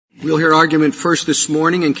We'll hear argument first this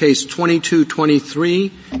morning in Case 2223,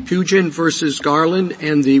 Pugin versus Garland,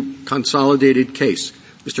 and the consolidated case.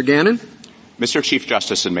 Mr. Gannon? Mr. Chief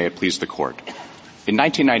Justice, and may it please the Court. In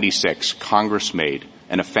 1996, Congress made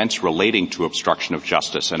an offense relating to obstruction of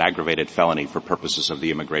justice an aggravated felony for purposes of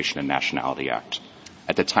the Immigration and Nationality Act.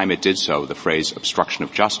 At the time it did so, the phrase obstruction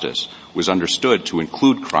of justice was understood to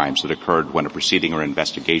include crimes that occurred when a proceeding or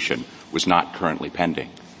investigation was not currently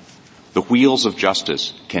pending. The wheels of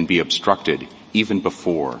justice can be obstructed even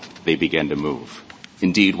before they begin to move.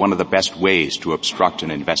 Indeed, one of the best ways to obstruct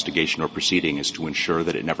an investigation or proceeding is to ensure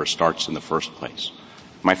that it never starts in the first place.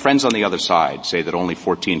 My friends on the other side say that only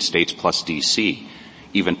 14 states plus D.C.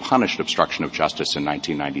 even punished obstruction of justice in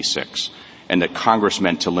 1996, and that Congress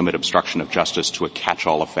meant to limit obstruction of justice to a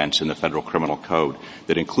catch-all offense in the Federal Criminal Code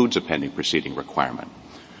that includes a pending proceeding requirement.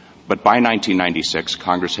 But by 1996,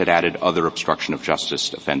 Congress had added other obstruction of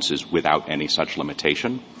justice offenses without any such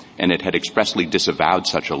limitation, and it had expressly disavowed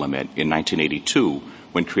such a limit in 1982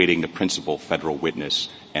 when creating the principal federal witness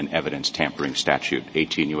and evidence tampering statute,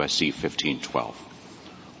 18 U.S.C. 1512.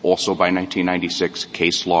 Also by 1996,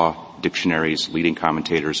 case law, dictionaries, leading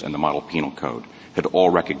commentators, and the Model Penal Code had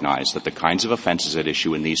all recognized that the kinds of offenses at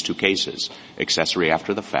issue in these two cases, accessory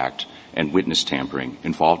after the fact and witness tampering,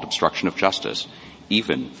 involved obstruction of justice,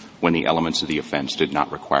 even when the elements of the offense did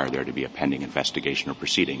not require there to be a pending investigation or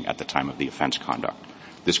proceeding at the time of the offense conduct.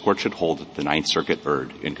 This Court should hold that the Ninth Circuit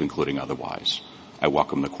erred in concluding otherwise. I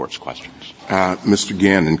welcome the Court's questions. Mr.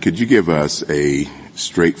 Gannon, could you give us a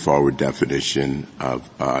straightforward definition of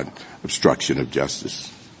obstruction of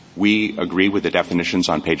justice? We agree with the definitions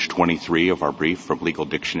on page 23 of our brief from legal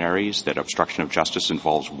dictionaries that obstruction of justice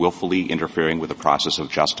involves willfully interfering with the process of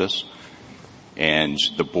justice. And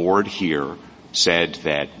the Board here said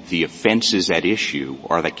that the offenses at issue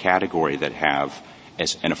are the category that have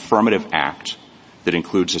as an affirmative act that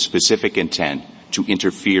includes a specific intent to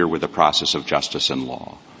interfere with the process of justice and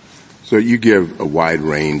law. So you give a wide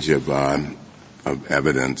range of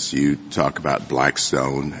evidence. You talk about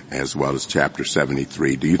Blackstone as well as Chapter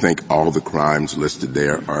 73. Do you think all the crimes listed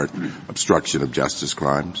there are obstruction of justice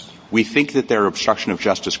crimes? We think that they're obstruction of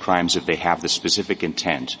justice crimes if they have the specific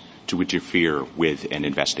intent to interfere with an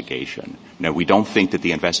investigation. Now, we don't think that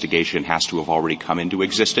the investigation has to have already come into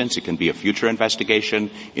existence. It can be a future investigation.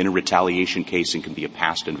 In a retaliation case, it can be a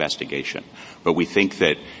past investigation. But we think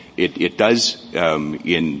that it does,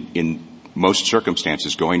 in most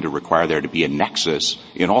circumstances, going to require there to be a nexus.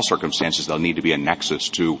 In all circumstances, there'll need to be a nexus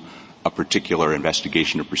to a particular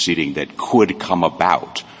investigation or proceeding that could come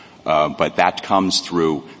about. But that comes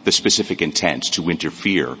through the specific intent to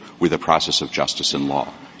interfere with the process of justice and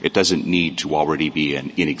law. It doesn't need to already be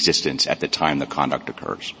in existence at the time the conduct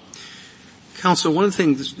occurs. Counsel, one of the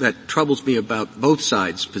things that troubles me about both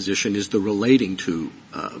sides' position is the relating to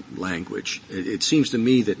language. It seems to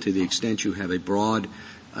me that to the extent you have a broad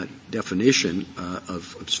definition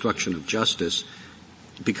of obstruction of justice,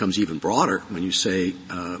 it becomes even broader when you say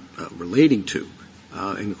relating to.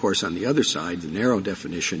 And, of course, on the other side, the narrow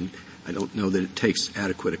definition, I don't know that it takes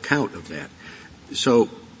adequate account of that. So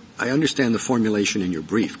I understand the formulation in your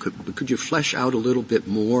brief. Could you flesh out a little bit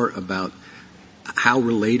more about how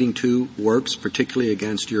relating to works, particularly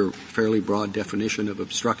against your fairly broad definition of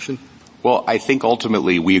obstruction? Well, I think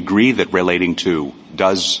ultimately we agree that relating to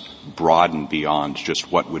does broaden beyond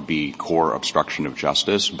just what would be core obstruction of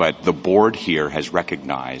justice, but the Board here has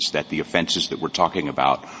recognized that the offenses that we're talking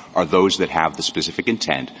about are those that have the specific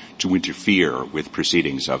intent to interfere with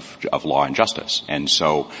proceedings of law and justice. And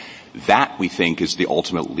so that, we think, is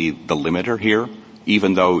ultimately the limiter here.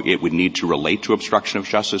 Even though it would need to relate to obstruction of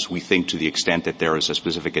justice, we think to the extent that there is a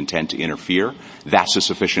specific intent to interfere, that's a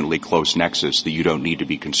sufficiently close nexus that you don't need to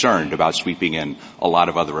be concerned about sweeping in a lot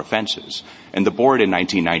of other offenses. And the Board in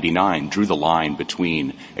 1999 drew the line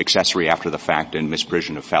between accessory after the fact and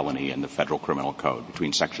misprision of felony in the Federal Criminal Code,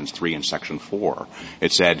 between Sections 3 and Section 4.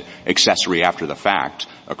 It said accessory after the fact,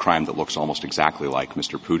 a crime that looks almost exactly like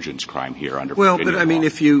Mr. Pugin's crime here under Virginia law. Well, but I mean,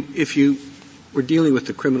 if you we're dealing with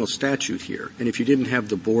the criminal statute here, and if you didn't have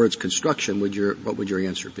the Board's construction, what would your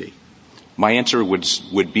answer be? My answer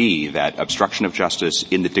would be that obstruction of justice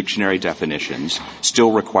in the dictionary definitions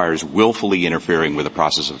still requires willfully interfering with the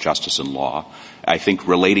process of justice and law. I think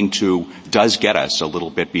relating to does get us a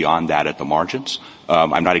little bit beyond that at the margins.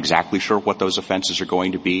 I'm not exactly sure what those offenses are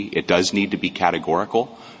going to be. It does need to be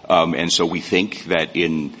categorical. And so we think that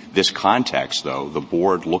in this context, though, the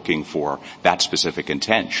board looking for that specific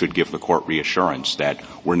intent should give the court reassurance that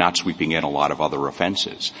we're not sweeping in a lot of other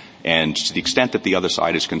offenses. And to the extent that the other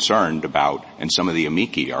side is concerned about, and some of the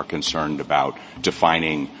amici are concerned about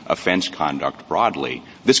defining offense conduct broadly,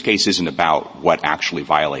 this case isn't about what actually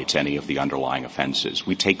violates any of the underlying offenses.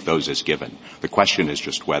 We take those as given. The question is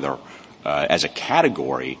just whether as a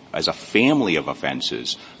category, as a family of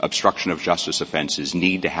offenses, obstruction of justice offenses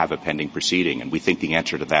need to have a pending proceeding, and we think the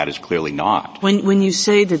answer to that is clearly not. When you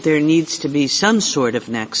say that there needs to be some sort of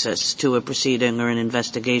nexus to a proceeding or an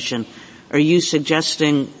investigation, are you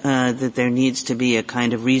suggesting that there needs to be a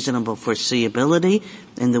kind of reasonable foreseeability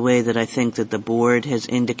in the way that I think that the board has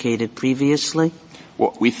indicated previously?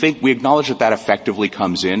 Well, we acknowledge that effectively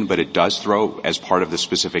comes in, but it does throw as part of the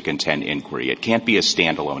specific intent inquiry. It can't be a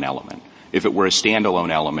standalone element. If it were a standalone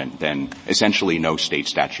element, then essentially no state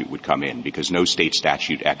statute would come in, because no state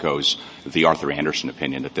statute echoes the Arthur Anderson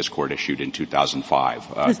opinion that this court issued in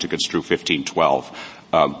 2005 to construe 1512.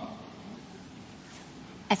 I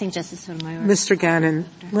think Justice Sotomayor. Mr. Gannon,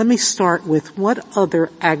 let me start with what other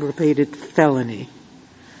aggravated felony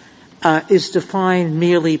is defined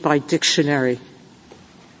merely by the dictionary?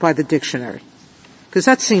 Because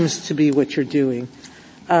that seems to be what you're doing.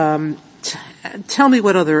 Tell me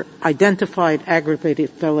what other identified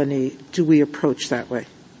aggravated felony do we approach that way?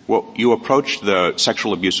 Well, you approached the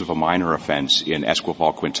sexual abuse of a minor offense in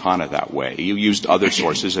Esquivel Quintana that way. You used other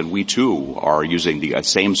sources, and we too are using the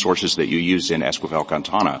same sources that you used in Esquivel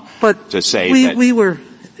Quintana to say that we were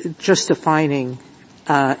just defining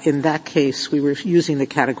in that case we were using the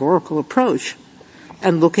categorical approach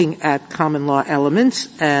and looking at common law elements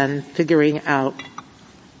and figuring out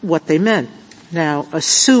what they meant. Now,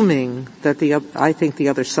 assuming that I think the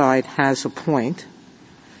other side has a point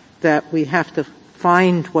that we have to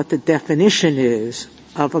find what the definition is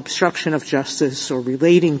of obstruction of justice or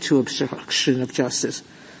relating to obstruction of justice.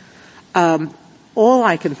 All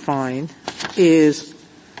I can find is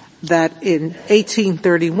that in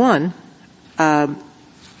 1831,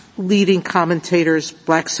 leading commentators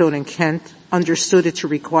Blackstone and Kent understood it to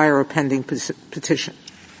require a pending petition.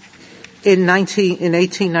 In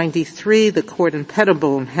 1893, the court in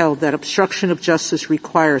Pettibone held that obstruction of justice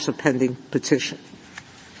requires a pending petition.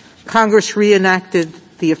 Congress reenacted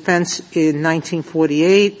the offense in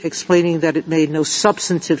 1948, explaining that it made no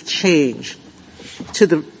substantive change to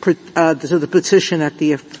the petition at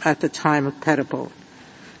the time of Pettibone.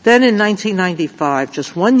 Then in 1995,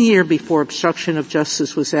 just 1 year before obstruction of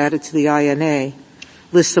justice was added to the INA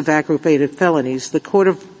list of aggravated felonies, the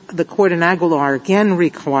court in Aguilar again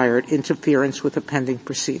required interference with a pending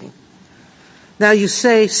proceeding. Now, you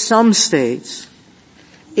say some states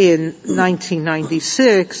in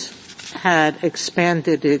 1996 had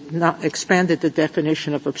expanded the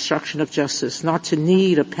definition of obstruction of justice not to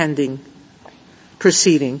need a pending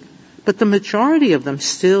proceeding, but the majority of them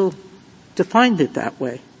still defined it that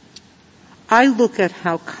way. I look at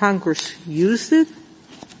how Congress used it,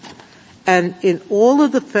 and in all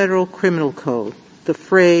of the federal criminal code, the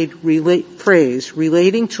phrase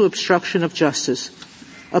relating to obstruction of justice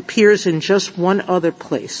appears in just one other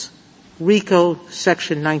place, RICO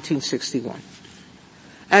section 1961.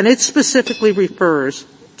 And it specifically refers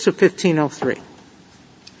to 1503.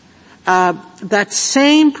 That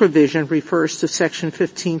same provision refers to section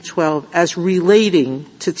 1512 as relating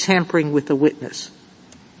to tampering with a witness.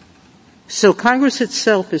 So Congress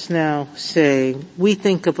itself is now saying we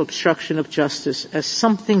think of obstruction of justice as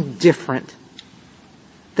something different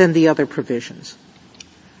than the other provisions.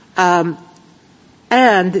 And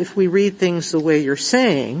if we read things the way you're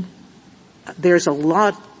saying, there's a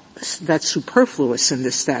lot that's superfluous in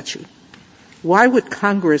this statute. Why would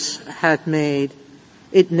Congress have made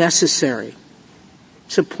it necessary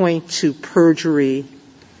to point to perjury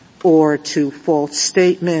or to false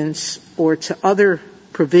statements or to other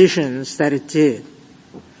provisions that it did?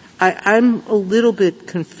 I'm a little bit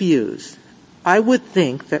confused. I would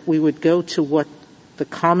think that we would go to what the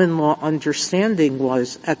common law understanding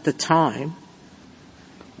was at the time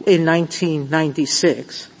in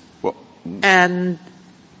 1996. And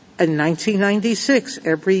in 1996,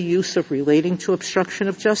 every use of relating to obstruction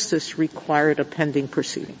of justice required a pending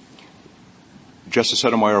proceeding. Justice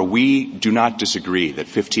Sotomayor, we do not disagree that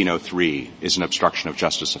 1503 is an obstruction of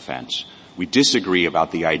justice offense. We disagree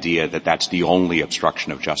about the idea that that's the only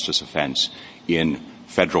obstruction of justice offense in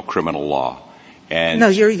federal criminal law. And no,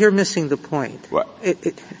 you're missing the point. What?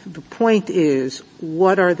 The point is,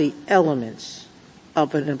 what are the elements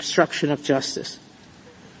of an obstruction of justice?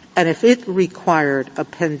 And if it required a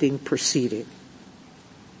pending proceeding,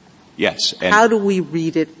 yes, how do we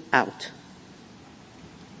read it out?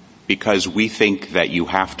 because we think that you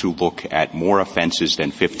have to look at more offenses than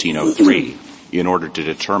 1503 in order to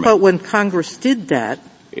determine. But when Congress did that,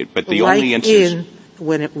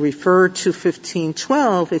 when it referred to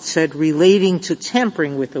 1512, it said relating to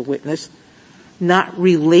tampering with a witness, not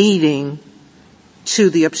relating to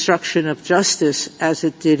the obstruction of justice as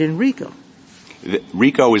it did in RICO.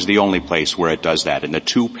 RICO is the only place where it does that, and the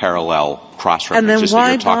two parallel cross-references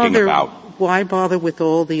that you're talking about. Why bother with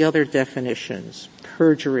all the other definitions,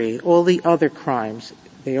 perjury, all the other crimes?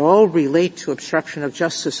 They all relate to obstruction of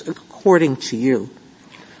justice according to you,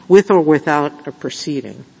 with or without a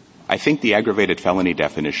proceeding. I think the aggravated felony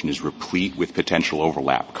definition is replete with potential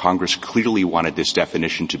overlap. Congress clearly wanted this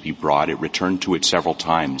definition to be broad. It returned to it several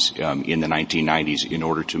times in the 1990s in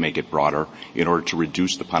order to make it broader, in order to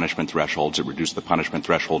reduce the punishment thresholds. It reduced the punishment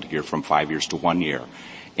threshold here from 5 years to 1 year.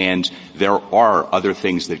 And there are other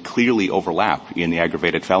things that clearly overlap in the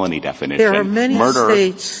aggravated felony definition. There are many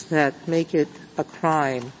states that make it a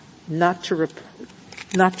crime not to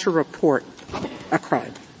report a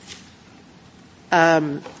crime.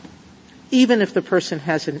 Even if the person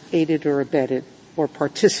hasn't aided or abetted or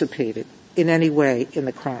participated in any way in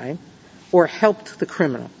the crime or helped the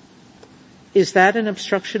criminal. Is that an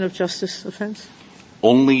obstruction of justice offense?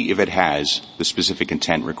 Only if it has the specific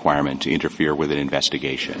intent requirement to interfere with an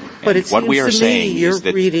investigation. But it what seems we are to saying me you're is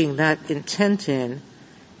that reading that intent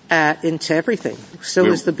into everything. So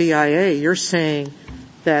is the BIA. You're saying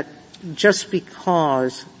that just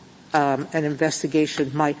because an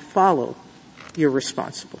investigation might follow, you're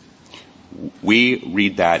responsible. We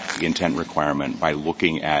read that intent requirement by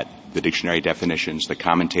looking at the dictionary definitions, the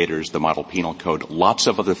commentators, the model penal code, lots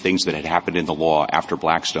of other things that had happened in the law after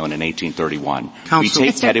Blackstone in 1831. Counsel,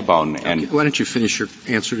 we take Pettibone and why don't you finish your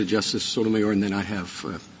answer to Justice Sotomayor, and then I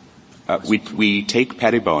have. We take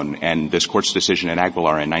Pettibone and this Court's decision in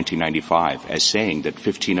Aguilar in 1995 as saying that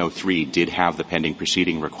 1503 did have the pending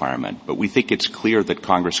proceeding requirement, but we think it's clear that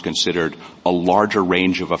Congress considered a larger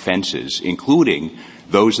range of offenses, including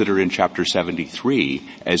those that are in Chapter 73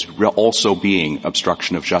 as also being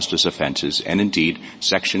obstruction of justice offenses, and indeed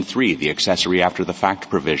Section 3, the accessory after the fact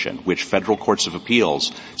provision, which federal courts of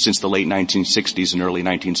appeals since the late 1960s and early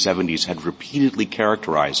 1970s had repeatedly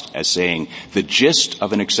characterized as saying the gist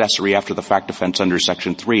of an accessory after the fact offense under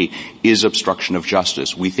Section 3 is obstruction of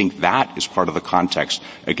justice. We think that is part of the context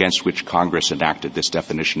against which Congress enacted this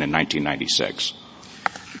definition in 1996.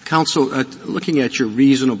 Counsel, looking at your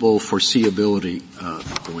reasonable foreseeability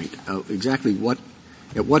point, exactly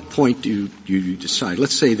at what point do you decide?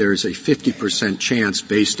 Let's say there's a 50% chance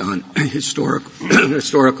based on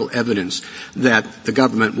historical evidence that the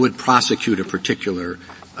government would prosecute a particular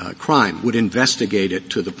crime, would investigate it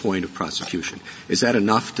to the point of prosecution. Is that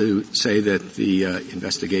enough to say that the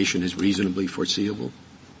investigation is reasonably foreseeable?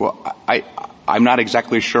 Well, I'm not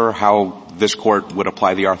exactly sure how this Court would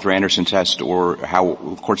apply the Arthur Anderson test or how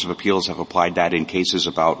courts of appeals have applied that in cases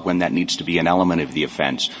about when that needs to be an element of the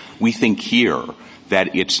offense. We think here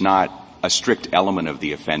that it's not a strict element of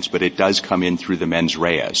the offense, but it does come in through the mens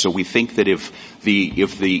rea. So we think that if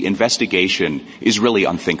the investigation is really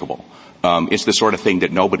unthinkable, it's the sort of thing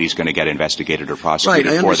that nobody's going to get investigated or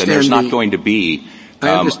prosecuted for, then there's not going to be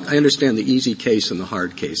I understand the easy case and the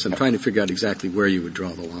hard case. I'm trying to figure out exactly where you would draw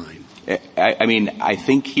the line. I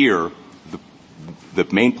think here the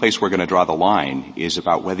main place we're going to draw the line is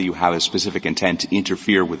about whether you have a specific intent to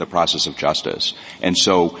interfere with the process of justice. And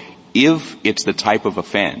so if it's the type of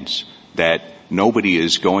offense that nobody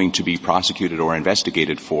is going to be prosecuted or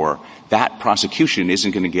investigated for, that prosecution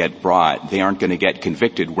isn't going to get brought. They aren't going to get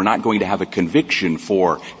convicted. We're not going to have a conviction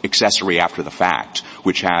for accessory after the fact,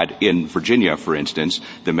 which had in Virginia, for instance,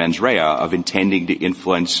 the mens rea of intending to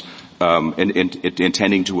influence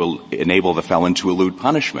intending to enable the felon to elude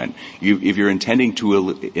punishment. If you're intending to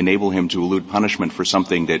enable him to elude punishment for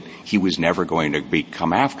something that he was never going to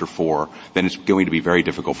come after for, then it's going to be very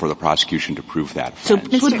difficult for the prosecution to prove that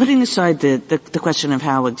offense. So putting aside the question of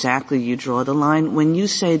how exactly you draw the line, when you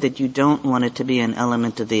say that you don't want it to be an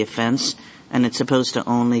element of the offense and it's supposed to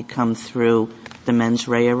only come through the mens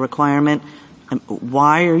rea requirement,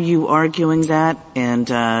 why are you arguing that, and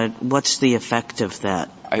what's the effect of that?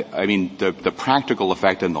 I mean, the practical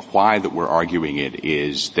effect and the why that we're arguing it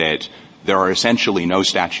is that there are essentially no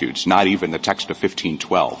statutes, not even the text of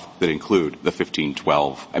 1512, that include the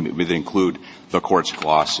 1512, that include the Court's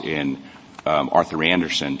gloss in Arthur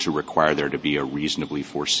Anderson to require there to be a reasonably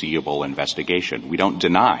foreseeable investigation. We don't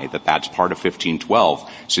deny that that's part of 1512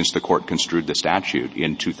 since the Court construed the statute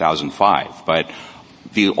in 2005, but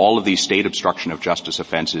all of these state obstruction of justice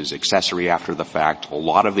offenses, accessory after the fact, a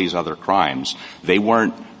lot of these other crimes, they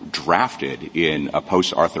weren't drafted in a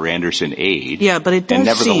post-Arthur Anderson age. Yeah, but it does seem,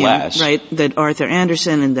 nevertheless, right, that Arthur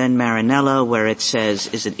Anderson and then Marinello, where it says,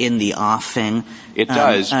 is it in the offing? It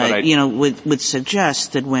does, but would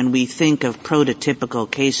suggest that when we think of prototypical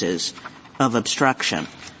cases of obstruction,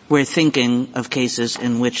 we're thinking of cases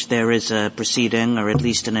in which there is a proceeding or at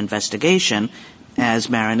least an investigation, as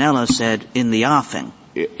Marinello said, in the offing.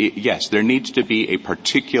 Yes, there needs to be a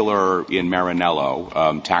particular, in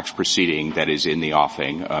Marinello, tax proceeding that is in the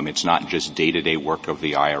offing. It's not just day-to-day work of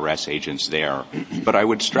the IRS agents there. But I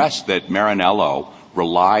would stress that Marinello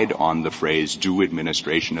relied on the phrase due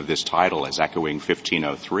administration of this title as echoing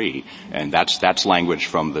 1503, and that's language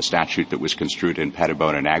from the statute that was construed in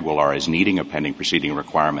Pettibone and Aguilar as needing a pending proceeding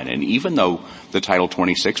requirement. And even though the Title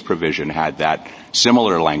 26 provision had that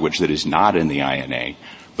similar language that is not in the INA,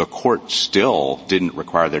 the court still didn't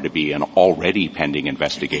require there to be an already pending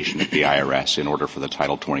investigation at the IRS in order for the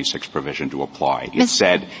Title 26 provision to apply. It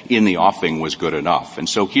said in the offing was good enough. And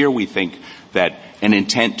so here we think that an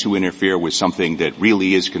intent to interfere with something that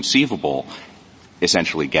really is conceivable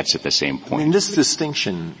essentially gets at the same point. I mean, this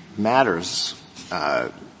distinction matters,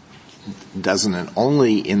 doesn't it,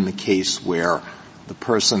 only in the case where the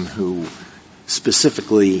person who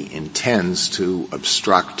specifically intends to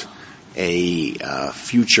obstruct a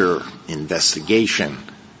future investigation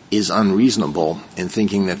is unreasonable in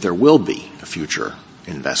thinking that there will be a future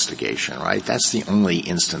investigation, right? That's the only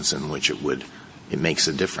instance in which it makes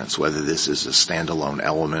a difference, whether this is a standalone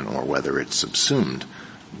element or whether it's subsumed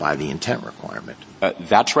by the intent requirement.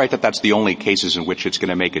 That's right, that's the only cases in which it's going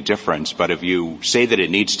to make a difference. But if you say that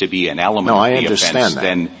it needs to be an element of the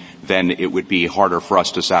offense, then it would be harder for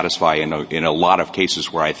us to satisfy in a lot of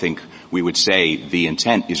cases where I think we would say the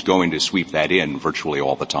intent is going to sweep that in virtually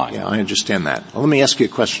all the time. Yeah, I understand that. Well, let me ask you a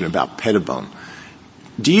question about Pettibone.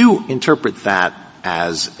 Do you interpret that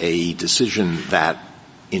as a decision that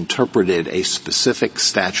interpreted a specific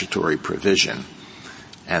statutory provision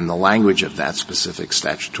and the language of that specific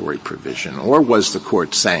statutory provision, or was the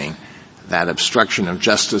court saying that obstruction of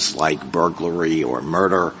justice like burglary or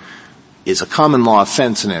murder is a common law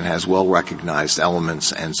offense and it has well-recognized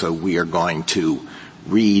elements, and so we are going to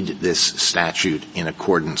read this statute in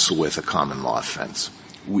accordance with a common law offense?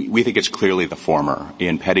 We think it's clearly the former.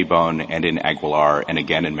 In Pettibone and in Aguilar and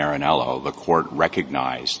again in Marinello, the court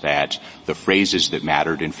recognized that the phrases that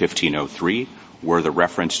mattered in 1503 were the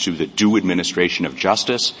reference to the due administration of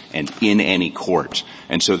justice and in any court.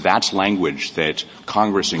 And so that's language that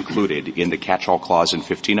Congress included in the catch-all clause in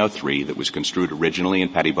 1503 that was construed originally in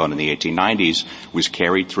Pettibone in the 1890s, was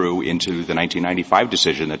carried through into the 1995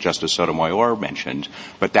 decision that Justice Sotomayor mentioned.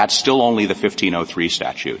 But that's still only the 1503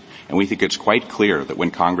 statute. And we think it's quite clear that when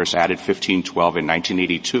Congress added 1512 in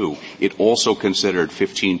 1982, it also considered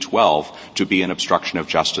 1512 to be an obstruction of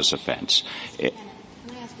justice offense.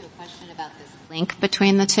 Link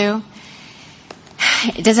between the two?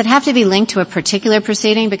 Does it have to be linked to a particular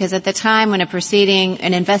proceeding? Because at the time when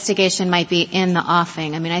an investigation might be in the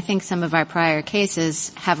offing, I mean, I think some of our prior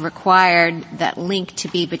cases have required that link to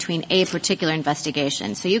be between a particular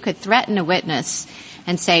investigation. So you could threaten a witness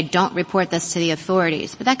and say, don't report this to the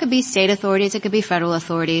authorities. But that could be state authorities, it could be federal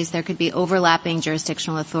authorities, there could be overlapping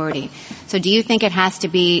jurisdictional authority. So do you think it has to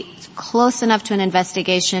be close enough to an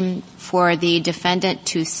investigation for the defendant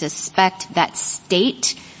to suspect that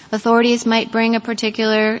state authorities might bring a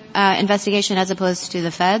particular investigation as opposed to the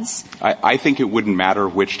feds? I think it wouldn't matter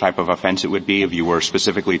which type of offense it would be if you were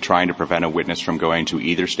specifically trying to prevent a witness from going to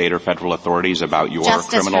either state or federal authorities about your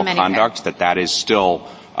criminal conduct, that is still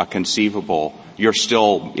a conceivable. You're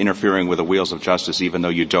still interfering with the wheels of justice even though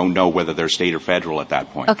you don't know whether they're state or federal at that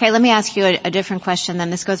point. Okay, let me ask you a different question then.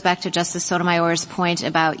 This goes back to Justice Sotomayor's point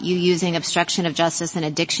about you using obstruction of justice in a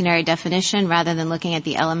dictionary definition rather than looking at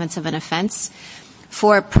the elements of an offense.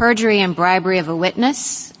 For perjury and bribery of a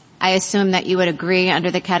witness, I assume that you would agree under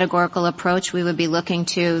the categorical approach we would be looking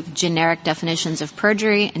to generic definitions of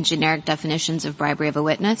perjury and generic definitions of bribery of a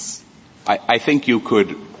witness? I think you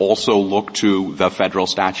could also look to the federal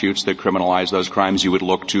statutes that criminalize those crimes. You would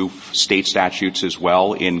look to state statutes as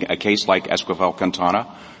well. In a case like Esquivel-Quintana,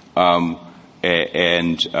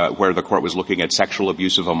 where the court was looking at sexual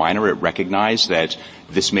abuse of a minor, it recognized that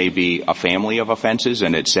this may be a family of offenses,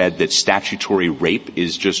 and it said that statutory rape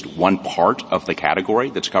is just one part of the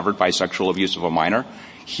category that's covered by sexual abuse of a minor.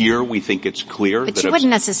 Here, we think it's clear but that you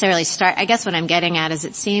wouldn't necessarily start. I guess what I'm getting at is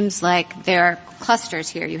it seems like there are clusters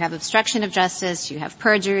here. You have obstruction of justice, you have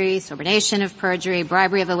perjury, subornation of perjury,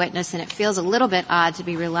 bribery of a witness, and it feels a little bit odd to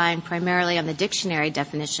be relying primarily on the dictionary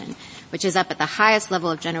definition, which is up at the highest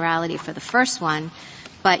level of generality for the first one,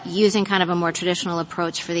 but using kind of a more traditional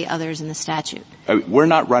approach for the others in the statute? We're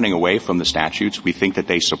not running away from the statutes. We think that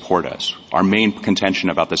they support us. Our main contention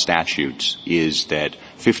about the statutes is that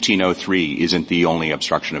 1503 isn't the only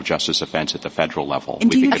obstruction of justice offense at the federal level.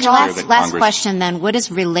 And last question then, what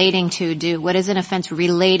does relating to do? What is an offense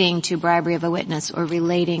relating to bribery of a witness or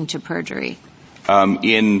relating to perjury?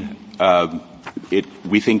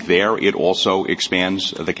 We think it also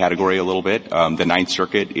expands the category a little bit. The Ninth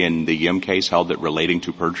Circuit in the Yim case held that relating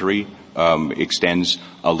to perjury extends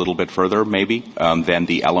a little bit further, maybe, than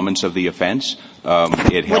the elements of the offense.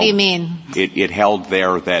 What do you mean? It held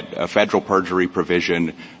there that a federal perjury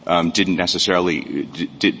provision didn't necessarily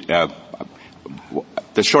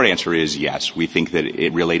the short answer is yes. We think that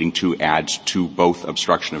relating to adds to both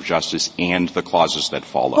obstruction of justice and the clauses that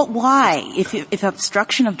follow. But why? If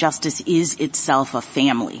obstruction of justice is itself a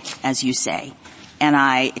family, as you say, and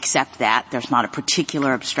I accept that there's not a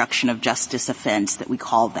particular obstruction of justice offense that we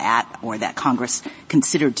call that or that Congress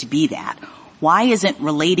considered to be that, why isn't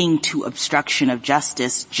relating to obstruction of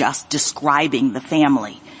justice just describing the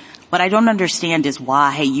family? What I don't understand is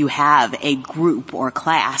why you have a group or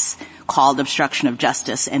class called obstruction of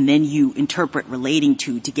justice and then you interpret relating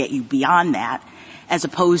to get you beyond that, as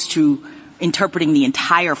opposed to interpreting the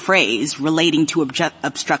entire phrase relating to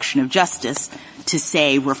obstruction of justice to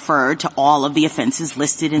say refer to all of the offenses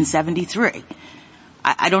listed in 73.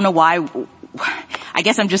 I don't know why. I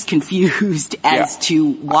guess I'm just confused as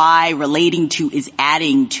to why relating to is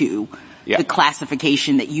adding to the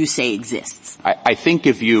classification that you say exists. I think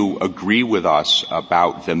if you agree with us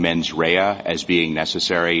about the mens rea as being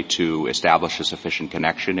necessary to establish a sufficient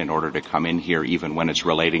connection in order to come in here even when it's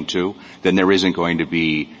relating to, then there isn't going to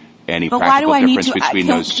be any practical difference between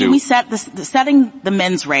those two. Can we setting the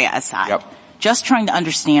mens rea aside, just trying to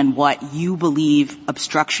understand what you believe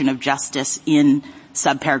obstruction of justice in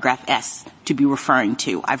subparagraph S to be referring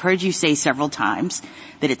to. I've heard you say several times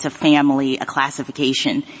that it's a family, a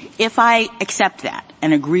classification. If I accept that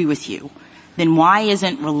and agree with you, then why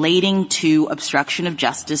isn't relating to obstruction of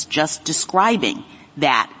justice just describing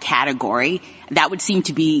that category? That would seem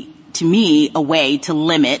to be, to me, a way to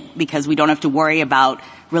limit, because we don't have to worry about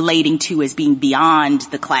relating to as being beyond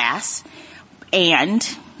the class. And,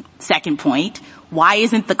 second point, why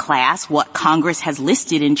isn't the class what Congress has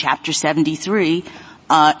listed in Chapter 73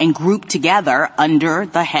 and grouped together under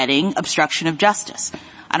the heading obstruction of justice?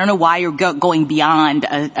 I don't know why you're going beyond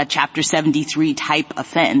a Chapter 73 type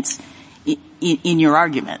offense in your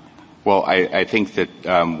argument. Well, I think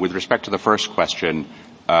that with respect to the first question,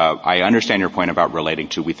 I understand your point about relating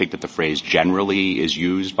to. We think that the phrase generally is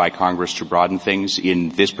used by Congress to broaden things. In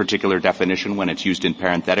this particular definition, when it's used in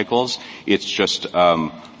parentheticals, it's just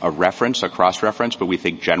a reference, a cross-reference, but we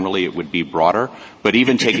think generally it would be broader. But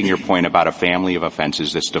even taking your point about a family of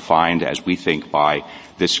offenses that's defined, as we think, by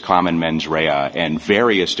this common mens rea and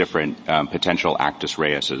various different potential actus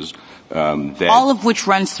reases. All of which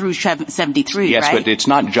runs through 73, yes, right? But it's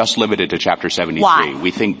not just limited to Chapter 73. Why?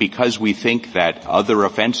 We think that other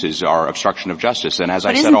offenses are obstruction of justice, and as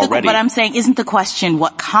I said already. But I'm saying, isn't the question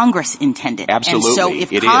what Congress intended? Absolutely, and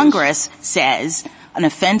so if Congress says an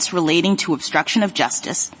offense relating to obstruction of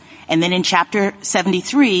justice, and then in Chapter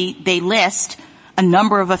 73 they list a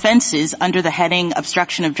number of offenses under the heading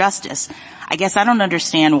obstruction of justice, I guess I don't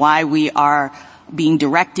understand why we are being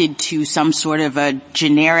directed to some sort of a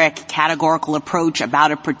generic categorical approach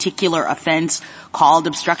about a particular offense called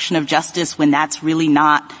obstruction of justice when that's really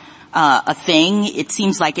not a thing. It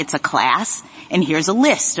seems like it's a class, and here's a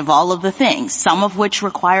list of all of the things, some of which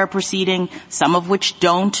require proceeding, some of which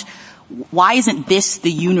don't. Why isn't this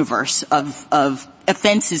the universe of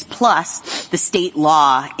offenses plus the state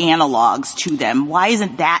law analogs to them? Why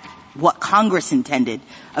isn't that what Congress intended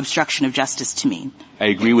obstruction of justice to mean? I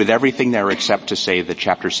agree with everything there except to say that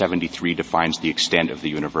Chapter 73 defines the extent of the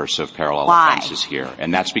universe of parallel offenses here.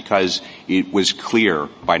 And that's because it was clear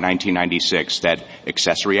by 1996 that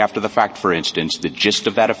accessory after the fact, for instance, the gist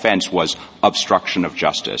of that offense was obstruction of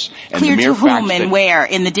justice. And clear the mere to whom and where?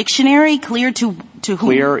 In the dictionary? Clear to whom?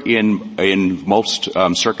 Clear in most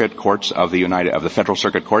circuit courts of the Federal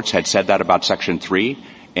Circuit Courts had said that about Section 3,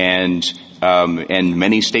 and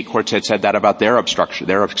many state courts had said that about their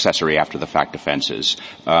accessory after the fact offenses.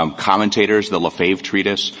 Commentators, the Lefebvre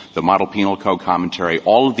Treatise, the Model Penal Code commentary,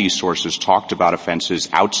 all of these sources talked about offenses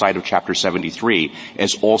outside of Chapter 73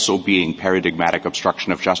 as also being paradigmatic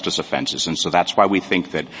obstruction of justice offenses. And so that's why we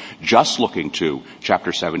think that just looking to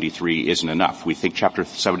Chapter 73 isn't enough. We think Chapter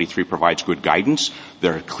 73 provides good guidance.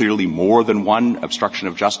 There are clearly more than one obstruction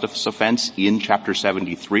of justice offense in Chapter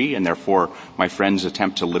 73, and therefore my friend's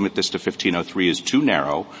attempt to limit this to 15 1303 is too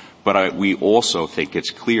narrow, but we also think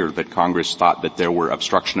it's clear that Congress thought that there were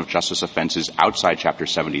obstruction of justice offenses outside Chapter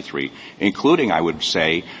 73, including, I would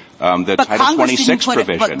say, the Title 26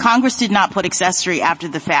 provision. But Congress did not put accessory after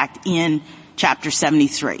the fact in Chapter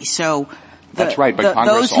 73. So that's right, but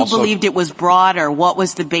Congress those who believed it was broader, what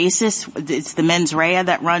was the basis? It's the mens rea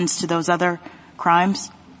that runs to those other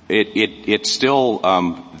crimes? It's still,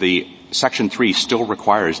 the Section 3 still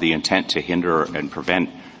requires the intent to hinder and prevent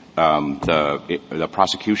the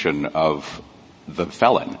prosecution of the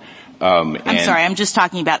felon. I'm sorry, I'm just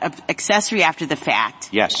talking about accessory after the fact.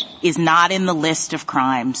 Yes. Is not in the list of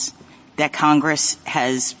crimes that Congress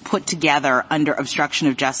has put together under obstruction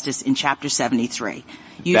of justice in Chapter 73.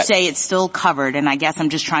 You say it's still covered, and I guess I'm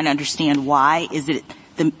just trying to understand why. Is it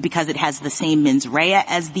because it has the same mens rea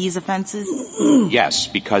as these offenses? Yes,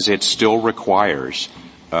 because it still requires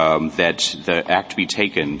that the act be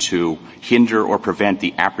taken to hinder or prevent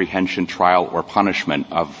the apprehension, trial, or punishment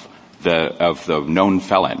of the known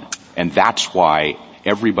felon. And that's why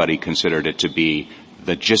everybody considered it to be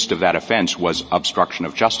the gist of that offense was obstruction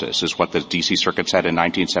of justice, is what the D.C. Circuit said in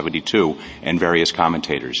 1972 and various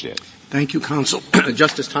commentators did. Thank you, counsel.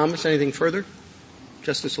 Justice Thomas, anything further?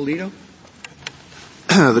 Justice Alito?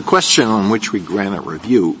 The question on which we grant a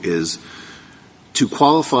review is, to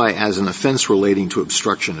qualify as an offense relating to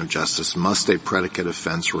obstruction of justice, must a predicate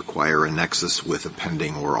offense require a nexus with a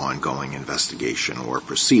pending or ongoing investigation or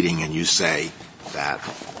proceeding? And you say that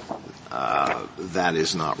that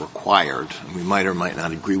is not required. We might or might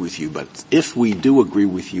not agree with you, but if we do agree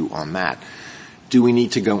with you on that, do we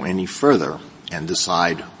need to go any further and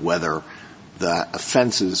decide whether the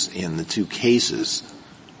offenses in the two cases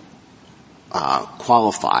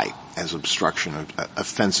qualify as obstruction of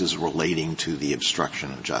offenses relating to the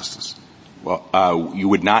obstruction of justice? Well, you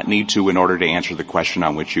would not need to in order to answer the question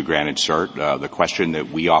on which you granted cert. The question that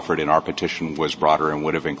we offered in our petition was broader and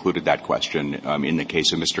would have included that question in the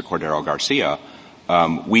case of Mr. Cordero Garcia.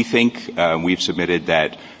 We think we've submitted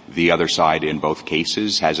that the other side in both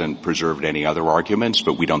cases hasn't preserved any other arguments,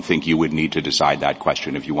 but we don't think you would need to decide that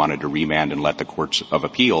question if you wanted to remand and let the courts of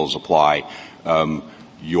appeals apply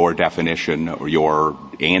your definition or your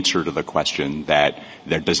answer to the question that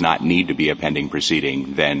there does not need to be a pending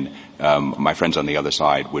proceeding. Then my friends on the other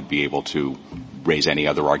side would be able to raise any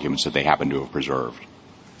other arguments that they happen to have preserved.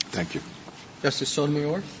 Thank you. Justice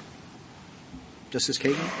Sotomayor? Justice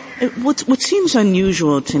Kagan? What seems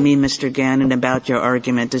unusual to me, Mr. Gannon, about your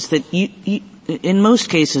argument is that you, in most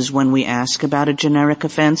cases when we ask about a generic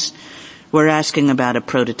offense, we're asking about a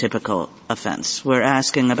prototypical offense. We're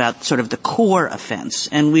asking about sort of the core offense.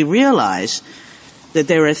 And we realize that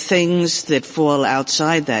there are things that fall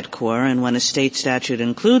outside that core, and when a state statute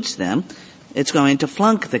includes them, it's going to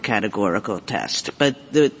flunk the categorical test. But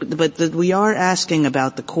we are asking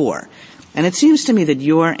about the core. And it seems to me that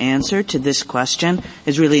your answer to this question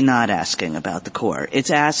is really not asking about the core. It's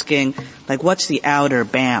asking, like, what's the outer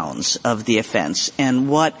bounds of the offense, and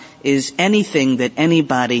what is anything that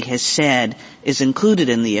anybody has said is included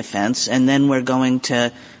in the offense, and then we're going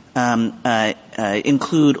to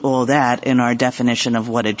include all that in our definition of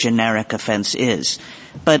what a generic offense is.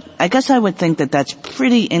 But I guess I would think that that's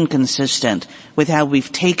pretty inconsistent with how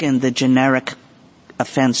we've taken the generic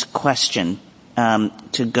offense question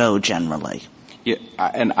to go generally. Yeah,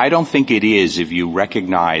 and I don't think it is if you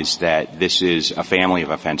recognize that this is a family of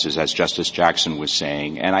offenses, as Justice Jackson was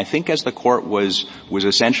saying. And I think as the court was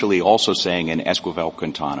essentially also saying in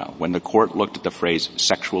Esquivel-Quintana, when the court looked at the phrase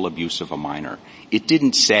sexual abuse of a minor, it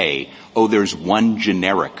didn't say, oh, there's one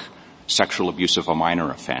generic sexual abuse of a minor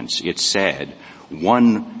offense. It said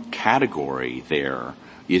one category there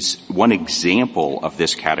is one example of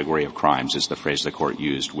this category of crimes, is the phrase the court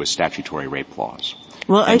used, was statutory rape laws.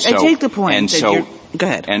 Well, I take the point go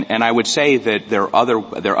ahead. And I would say that there are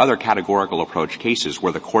other categorical approach cases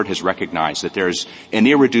where the court has recognized that there's an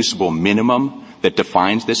irreducible minimum that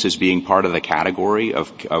defines this as being part of the category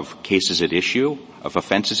of cases at issue, of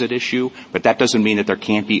offenses at issue, but that doesn't mean that there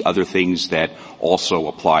can't be other things that also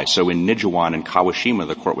apply. So in Nijuan and Kawashima,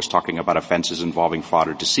 the court was talking about offenses involving fraud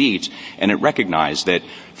or deceit, and it recognized that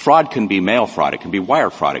fraud can be mail fraud, it can be wire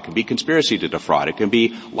fraud, it can be conspiracy to defraud, it can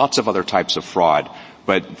be lots of other types of fraud.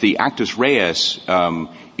 But the actus reus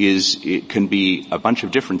it can be a bunch of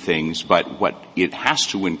different things, but what it has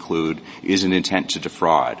to include is an intent to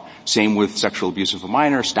defraud. Same with sexual abuse of a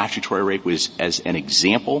minor. Statutory rape was as an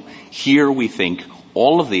example. Here we think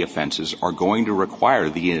all of the offenses are going to require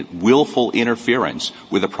the willful interference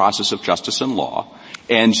with the process of justice and law.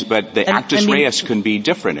 But the actus reus can be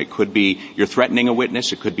different. It could be you're threatening a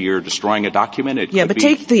witness. It could be you're destroying a document.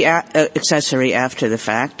 Take the accessory after the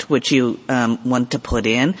fact, which you want to put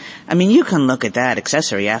in. I mean, you can look at that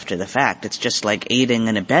accessory after the fact. It's just like aiding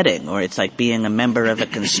and abetting, or it's like being a member of a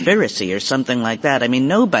conspiracy or something like that. I mean,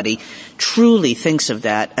 nobody truly thinks of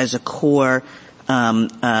that as a core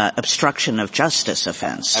obstruction of justice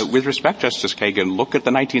offense. With respect, Justice Kagan, look at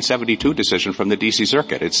the 1972 decision from the D.C.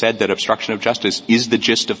 Circuit. It said that obstruction of justice is the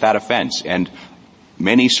gist of that offense, and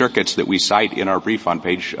many circuits that we cite in our brief on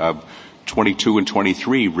page 22 and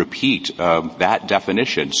 23 repeat that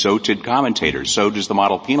definition. So did commentators. So does the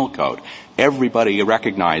Model Penal Code. Everybody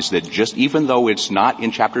recognized that just even though it's not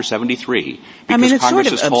in Chapter 73, because it's Congress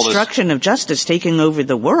sort of has told obstruction of justice taking over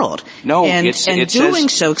the world. No, and doing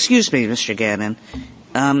says, so, excuse me, Mr. Gannon,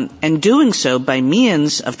 and doing so by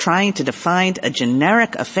means of trying to define a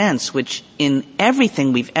generic offense, which in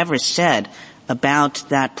everything we've ever said about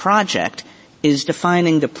that project is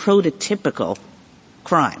defining the prototypical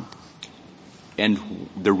crime. And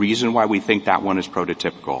the reason why we think that one is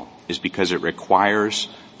prototypical is because it requires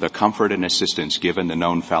the comfort and assistance given the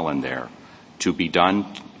known felon there to be done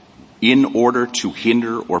in order to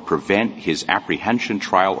hinder or prevent his apprehension,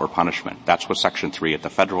 trial, or punishment. That's what Section 3 at the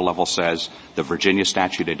federal level says. The Virginia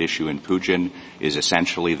statute at issue in Pugin is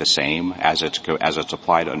essentially the same as it's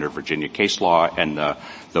applied under Virginia case law, and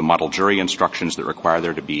the model jury instructions that require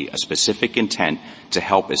there to be a specific intent to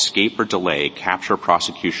help escape or delay capture,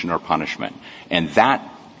 prosecution, or punishment. And that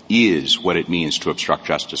is what it means to obstruct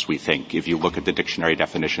justice, we think, if you look at the dictionary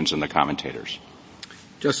definitions and the commentators.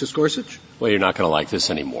 Justice Gorsuch? Well, you're not going to like this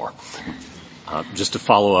anymore. Just to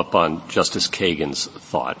follow up on Justice Kagan's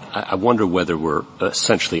thought, I wonder whether we're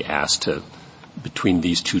essentially asked to, between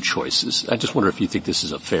these two choices, I just wonder if you think this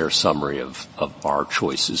is a fair summary of our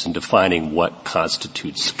choices in defining what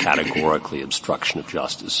constitutes categorically obstruction of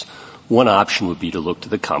justice. One option would be to look to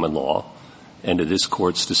the common law and to this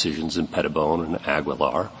Court's decisions in Pettibone and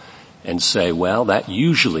Aguilar and say, well, that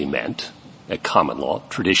usually meant, at common law,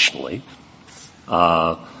 traditionally,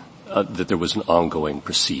 that there was an ongoing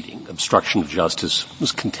proceeding. Obstruction of justice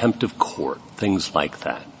was contempt of court, things like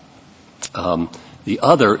that. The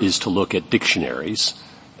other is to look at dictionaries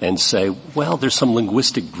and say, well, there's some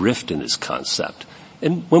linguistic drift in this concept.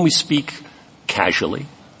 And when we speak casually,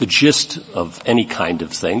 the gist of any kind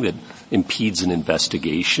of thing that impedes an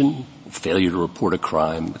investigation, failure to report a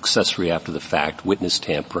crime, accessory after the fact, witness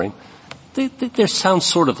tampering, they sound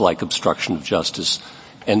sort of like obstruction of justice,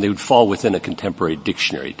 and they would fall within a contemporary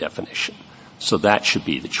dictionary definition. So that should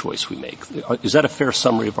be the choice we make. Is that a fair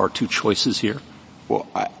summary of our two choices here? Well,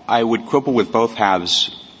 I would quibble with both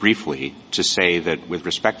halves briefly to say that with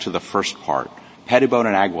respect to the first part, Pettibone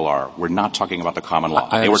and Aguilar were not talking about the common law.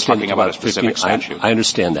 They were talking about a specific statute. I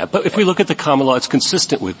understand that. But if we look at the common law, it's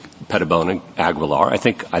consistent with Pettibone and Aguilar. I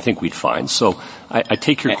think we'd find. So I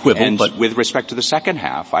take your quibble. But with respect to the second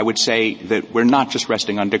half, I would say that we're not just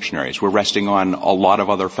resting on dictionaries. We're resting on a lot of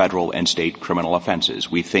other federal and state criminal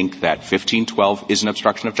offenses. We think that 1512 is an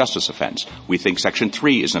obstruction of justice offense. We think Section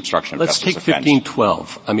 3 is an obstruction of justice offense. Let's take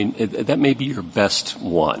 1512. I mean, that may be your best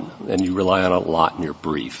one, and you rely on it a lot in your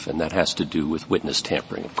brief, and that has to do with witness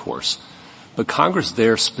tampering, of course. But Congress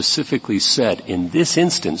there specifically said, in this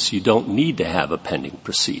instance, you don't need to have a pending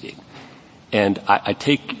proceeding. And I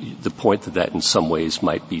take the point that in some ways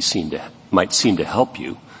might seem to help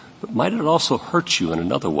you, but might it also hurt you in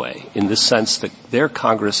another way, in the sense that their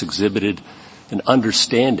Congress exhibited an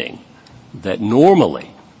understanding that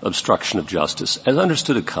normally obstruction of justice, as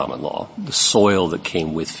understood in common law, the soil that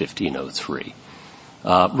came with 1503,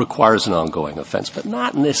 requires an ongoing offense, but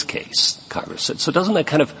not in this case, Congress said. So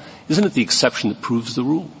isn't it the exception that proves the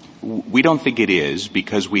rule? We don't think it is,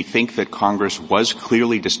 because we think that Congress was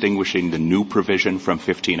clearly distinguishing the new provision from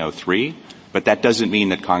 1503, but that doesn't mean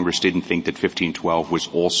that Congress didn't think that 1512 was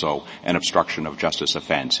also an obstruction of justice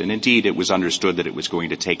offense. And indeed, it was understood that it was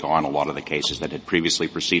going to take on a lot of the cases that had previously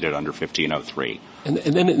proceeded under 1503. And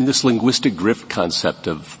then in this linguistic drift concept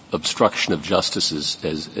of obstruction of justice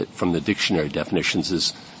as from the dictionary definitions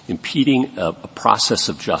is impeding a process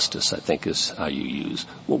of justice, I think is how you use.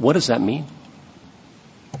 Well, what does that mean?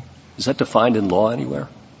 Is that defined in law anywhere?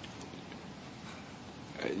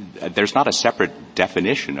 There's not a separate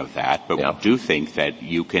definition of that, but we do think that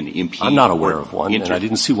you can impede. I'm not aware of one, and I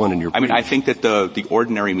didn't see one in your brief. I mean, I think that the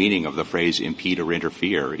ordinary meaning of the phrase impede or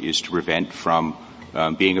interfere is to prevent from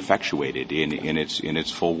being effectuated in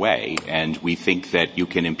its full way, and we think that you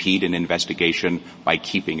can impede an investigation by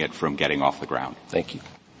keeping it from getting off the ground. Thank you.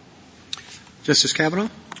 Justice Kavanaugh?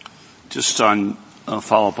 Just on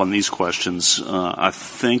follow up on these questions, I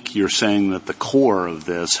think you're saying that the core of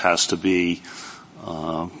this has to be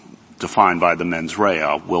defined by the mens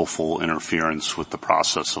rea, willful interference with the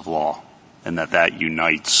process of law, and that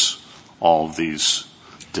unites all of these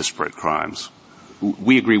disparate crimes.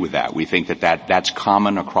 We agree with that. We think that's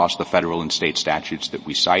common across the federal and state statutes that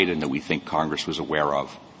we cite and that we think Congress was aware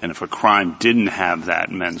of. And if a crime didn't have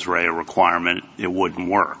that mens rea requirement, it wouldn't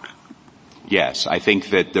work. Yes, I think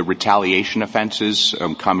that the retaliation offenses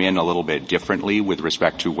come in a little bit differently with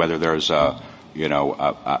respect to whether there's a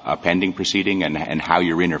pending proceeding and how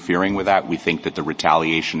you're interfering with that. We think that the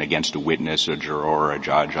retaliation against a witness, a juror, a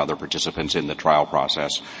judge, other participants in the trial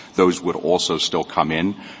process, those would also still come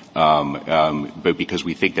in, but because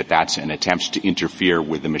we think that that's an attempt to interfere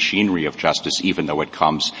with the machinery of justice, even though it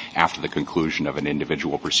comes after the conclusion of an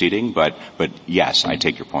individual proceeding. But yes, I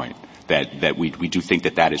take your point. That we do think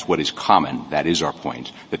that is what is common. That is our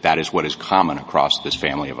point. That is what is common across this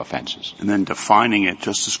family of offenses. And then defining it,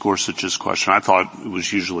 Justice Gorsuch's question, I thought it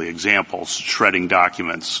was usually examples: shredding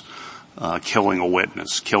documents, killing a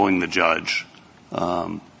witness, killing the judge,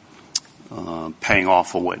 paying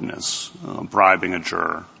off a witness, bribing a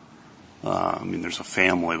juror. There's a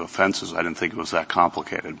family of offenses. I didn't think it was that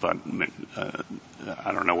complicated, but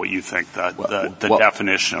I don't know what you think the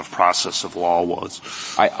definition of process of law was.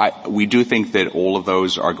 We do think that all of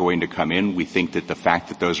those are going to come in. We think that the fact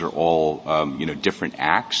that those are all, different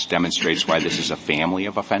acts demonstrates why this is a family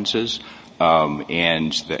of offenses. But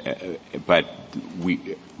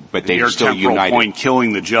they're still united. Point,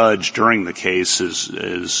 killing the judge during the case is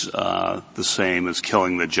the same as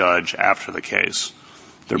killing the judge after the case.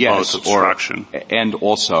 They're both obstruction. And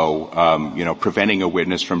also, preventing a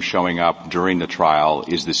witness from showing up during the trial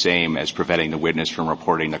is the same as preventing the witness from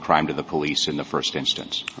reporting the crime to the police in the first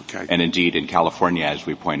instance. Okay. And indeed, in California, as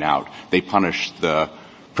we point out, they punish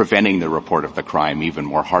preventing the report of the crime even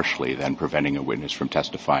more harshly than preventing a witness from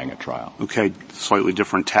testifying at trial. Okay, slightly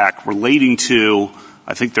different tack. Relating to,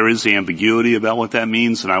 I think there is ambiguity about what that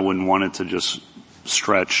means, and I wouldn't want it to just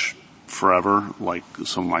stretch forever, like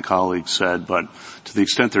some of my colleagues said, but to the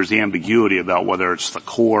extent there's ambiguity about whether it's the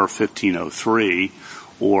core 1503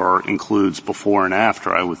 or includes before and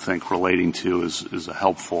after, I would think relating to is a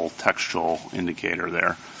helpful textual indicator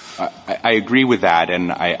there. I agree with that,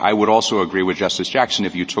 and I would also agree with Justice Jackson.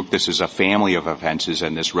 If you took this as a family of offenses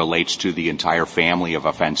and this relates to the entire family of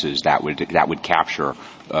offenses, that would capture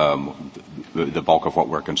the bulk of what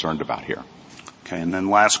we're concerned about here. Okay, and then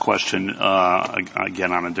last question,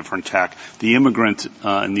 again on a different tack. The immigrant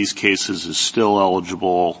in these cases is still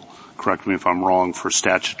eligible, correct me if I'm wrong, for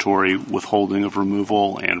statutory withholding of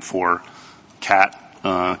removal and for CAT,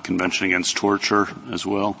 Convention Against Torture as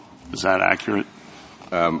well. Is that accurate?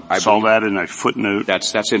 I saw that in a footnote.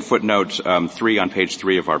 That's in footnote 3 on page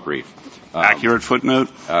 3 of our brief. Accurate footnote?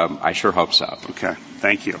 I sure hope so. Okay,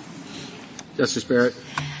 thank you. Justice Barrett?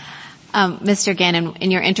 Mr. Gannon,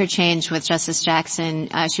 in your interchange with Justice Jackson,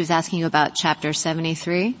 she was asking you about Chapter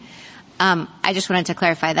 73. I just wanted to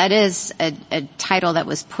clarify, that is a title that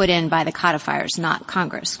was put in by the codifiers, not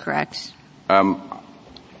Congress, correct? To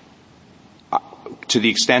the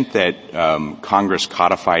extent that Congress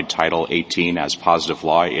codified Title 18 as positive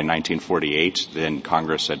law in 1948, then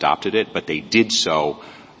Congress adopted it, but they did so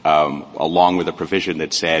along with a provision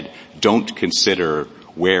that said, don't consider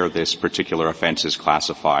where this particular offense is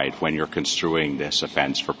classified when you're construing this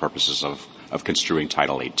offense for purposes of construing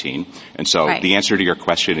Title 18. And so right. The answer to your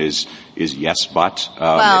question is yes, but it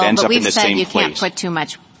ends but up in the same place. we've said you can't put too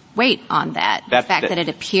much weight on that. The fact that it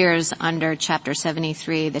appears under Chapter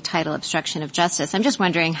 73, the title obstruction of justice. I'm just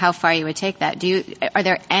wondering how far you would take that. Are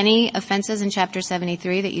there any offenses in Chapter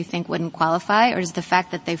 73 that you think wouldn't qualify, or is the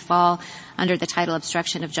fact that they fall under the title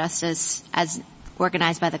obstruction of justice as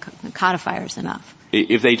organized by the codifiers enough?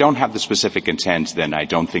 If they don't have the specific intent, then I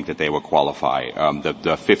don't think that they would qualify. The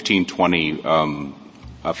 1520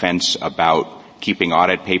 offense about keeping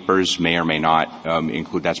audit papers may or may not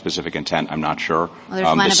include that specific intent. I'm not sure. Well, there's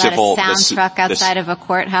one about a sound truck outside of a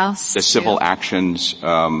courthouse. The civil actions in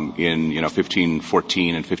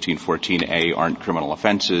 1514 and 1514A aren't criminal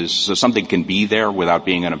offenses, so something can be there without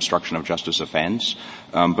being an obstruction of justice offense.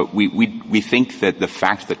 But we think that the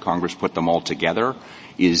fact that Congress put them all together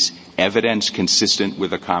is evidence consistent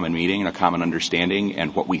with a common meaning and a common understanding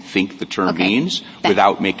and what we think the term means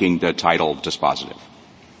without making the title dispositive.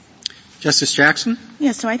 Justice Jackson?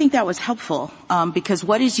 Yeah, so I think that was helpful because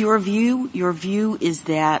what is your view? Your view is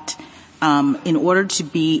that in order to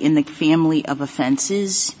be in the family of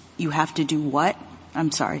offenses, you have to do what?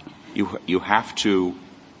 I'm sorry. You have to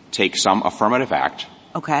take some affirmative act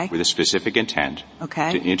with a specific intent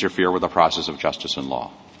to interfere with the process of justice and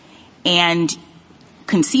law. And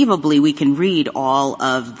conceivably we can read all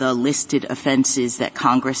of the listed offenses that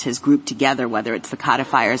Congress has grouped together, whether it's the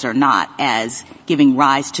codifiers or not, as giving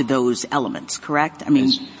rise to those elements, correct? I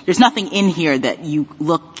mean, there's nothing in here that you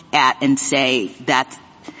look at and say that's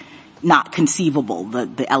not conceivable,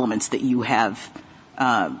 the elements that you have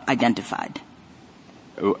identified.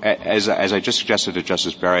 As I just suggested to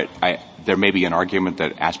Justice Barrett, there may be an argument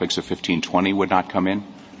that aspects of 1520 would not come in.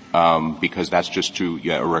 Because that's just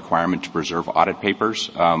a requirement to preserve audit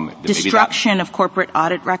papers. Destruction of corporate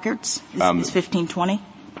audit records is 1520?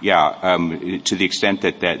 Yeah, to the extent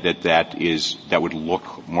that would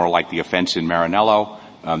look more like the offense in Marinello,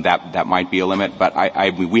 that might be a limit. But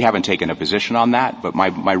we haven't taken a position on that. But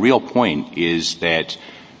my real point is that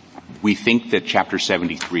we think that Chapter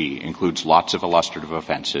 73 includes lots of illustrative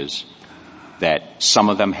offenses, that some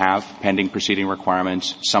of them have pending proceeding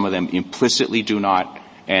requirements, some of them implicitly do not,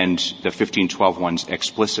 and the 1512 ones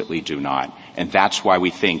explicitly do not. And that's why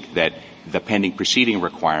we think that the pending proceeding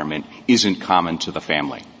requirement isn't common to the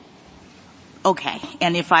family. Okay.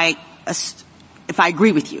 And if I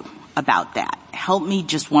agree with you about that, help me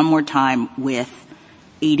just one more time with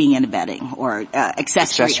aiding and abetting or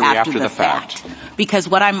accessory after the fact. Because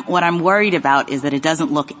what I'm worried about is that it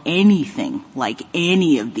doesn't look anything like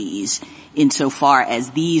any of these insofar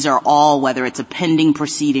as these are all, whether it's a pending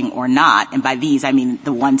proceeding or not, and by these I mean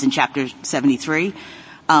the ones in Chapter 73,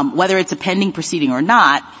 whether it's a pending proceeding or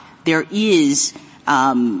not, there is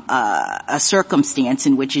a circumstance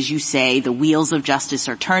in which, as you say, the wheels of justice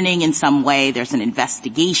are turning in some way. There's an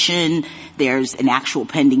investigation. There's an actual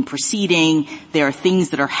pending proceeding. There are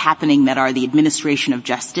things that are happening that are the administration of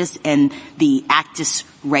justice, and the actus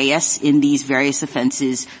reus in these various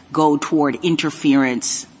offenses go toward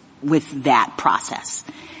interference with that process.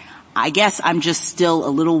 I guess I'm just still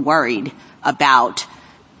a little worried about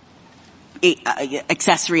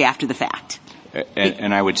accessory after the fact.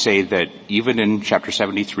 And I would say that even in Chapter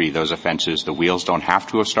 73, those offenses, the wheels don't have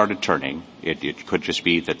to have started turning. It could just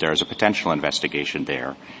be that there's a potential investigation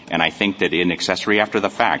there. And I think that in accessory after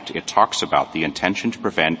the fact, it talks about the intention to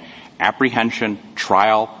prevent apprehension,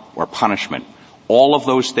 trial, or punishment. All of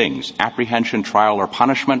those things, apprehension, trial, or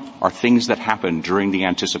punishment, are things that happen during the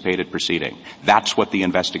anticipated proceeding. That's what the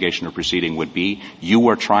investigation or proceeding would be. You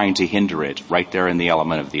are trying to hinder it right there in the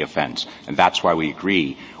element of the offense. And that's why we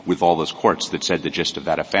agree with all those courts that said the gist of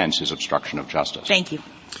that offense is obstruction of justice. Thank you.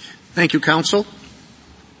 Thank you, counsel.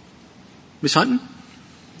 Ms. Hutton?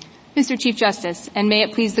 Mr. Chief Justice, and may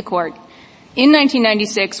it please the Court, in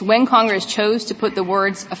 1996, when Congress chose to put the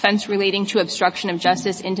words offense relating to obstruction of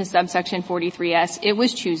justice into subsection 43S, it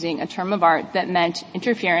was choosing a term of art that meant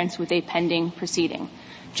interference with a pending proceeding.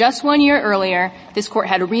 Just 1 year earlier, this Court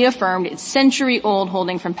had reaffirmed its century-old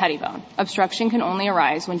holding from Pettibone. Obstruction can only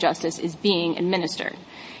arise when justice is being administered.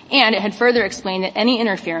 And it had further explained that any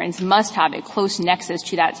interference must have a close nexus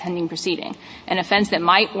to that pending proceeding. An offense that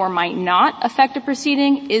might or might not affect a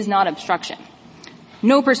proceeding is not obstruction.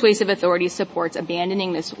 No persuasive authority supports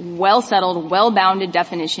abandoning this well-settled, well-bounded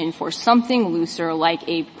definition for something looser like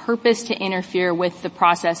a purpose to interfere with the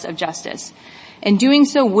process of justice. And doing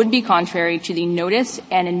so would be contrary to the notice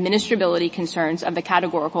and administrability concerns of the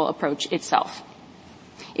categorical approach itself.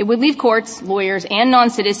 It would leave courts, lawyers, and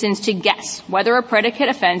non-citizens to guess whether a predicate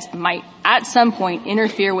offense might at some point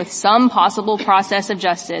interfere with some possible process of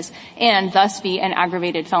justice and thus be an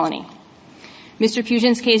aggravated felony. Mr.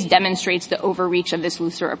 Pugin's case demonstrates the overreach of this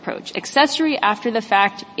looser approach. Accessory after the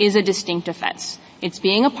fact is a distinct offense. It's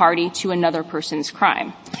being a party to another person's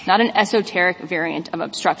crime, not an esoteric variant of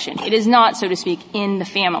obstruction. It is not, so to speak, in the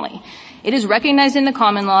family. It is recognized in the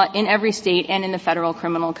common law, in every state, and in the federal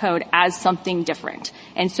criminal code as something different.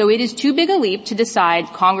 And so it is too big a leap to decide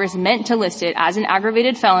Congress meant to list it as an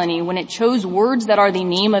aggravated felony when it chose words that are the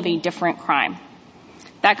name of a different crime.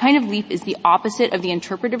 That kind of leap is the opposite of the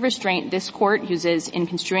interpretive restraint this Court uses in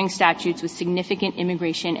construing statutes with significant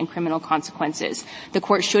immigration and criminal consequences. The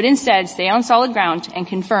Court should instead stay on solid ground and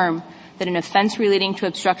confirm that an offense relating to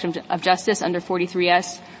obstruction of justice under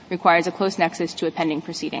 43S requires a close nexus to a pending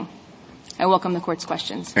proceeding. I welcome the Court's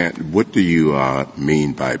questions. And what do you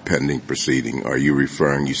mean by pending proceeding? Are you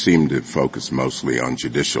referring, you seem to focus mostly on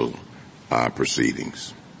judicial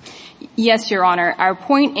proceedings. Yes, Your Honor. Our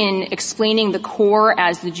point in explaining the core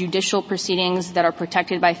as the judicial proceedings that are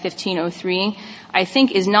protected by 1503, I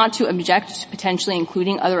think, is not to object to potentially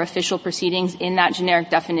including other official proceedings in that generic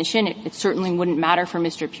definition. It certainly wouldn't matter for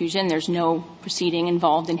Mr. Pugin. There's no proceeding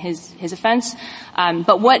involved in his offense.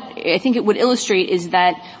 But what I think it would illustrate is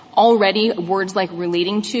that already words like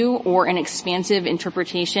relating to or an expansive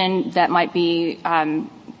interpretation that might be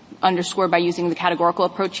underscore by using the categorical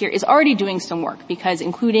approach here, is already doing some work, because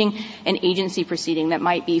including an agency proceeding that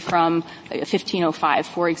might be from 1505,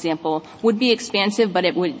 for example, would be expansive, but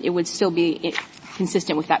it would still be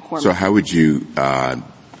consistent with that core. So how would you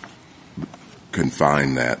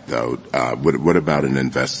confine that, though? What about an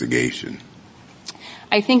investigation?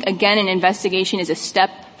 I think, again, an investigation is a step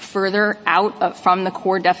further out from the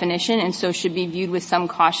core definition, and so should be viewed with some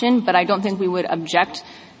caution, but I don't think we would object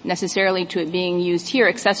necessarily to it being used here.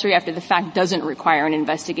 Accessory after the fact doesn't require an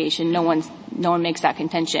investigation. No one makes that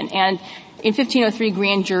contention. And in 1503,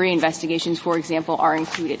 grand jury investigations, for example, are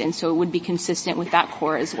included, and so it would be consistent with that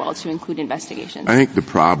core as well to include investigations. I think the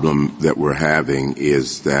problem that we're having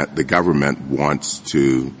is that the government wants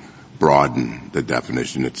to broaden the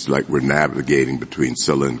definition. It's like we're navigating between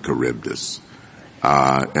Scylla and Charybdis.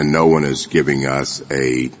 And no one is giving us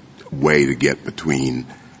a way to get between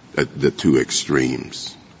the two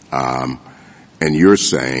extremes. And you're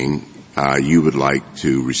saying you would like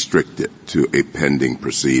to restrict it to a pending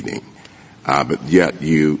proceeding. But yet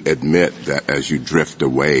you admit that as you drift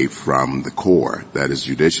away from the core, that is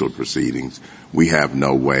judicial proceedings, we have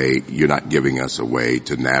no way, you're not giving us a way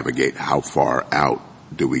to navigate how far out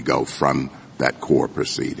do we go from that core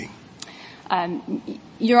proceeding.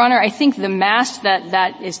 Your Honor, I think the mast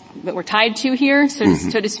that we're tied to here,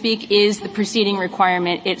 so to speak, is the proceeding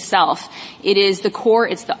requirement itself. It is the core,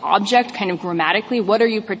 it's the object, kind of grammatically. What are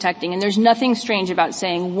you protecting? And there's nothing strange about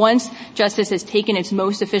saying once justice has taken its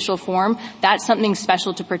most official form, that's something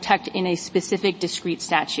special to protect in a specific discrete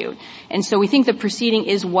statute. And so we think the proceeding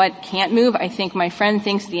is what can't move. I think my friend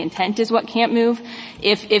thinks the intent is what can't move.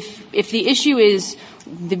 If the issue is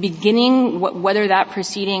the beginning, whether that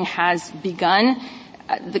proceeding has begun,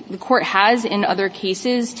 the court has in other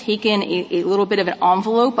cases taken a little bit of an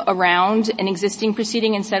envelope around an existing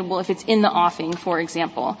proceeding and said, well, if it's in the offing, for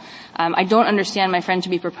example. I don't understand my friend to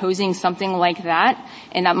be proposing something like that,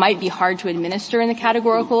 and that might be hard to administer in the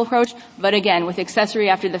categorical approach. But again, with accessory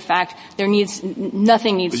after the fact,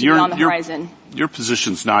 nothing needs to be on the horizon. Your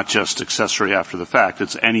position's not just accessory after the fact.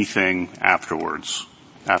 It's anything afterwards,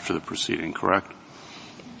 after the proceeding, correct?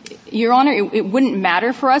 Your Honor, it wouldn't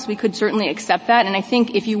matter for us. We could certainly accept that. And I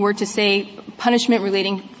think if you were to say punishment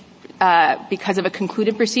relating because of a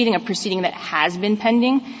concluded proceeding, a proceeding that has been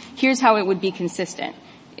pending, here's how it would be consistent,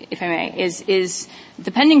 if I may, is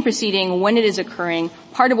the pending proceeding, when it is occurring,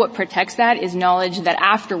 part of what protects that is knowledge that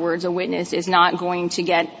afterwards a witness is not going to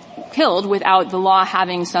get killed without the law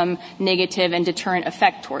having some negative and deterrent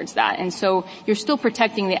effect towards that. And so you're still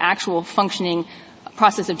protecting the actual functioning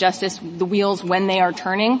process of justice, the wheels when they are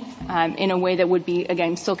turning, in a way that would be,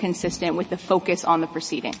 again, still consistent with the focus on the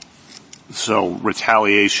proceeding. So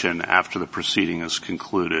retaliation after the proceeding is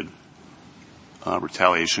concluded,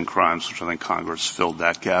 retaliation crimes, which I think Congress filled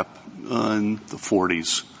that gap in the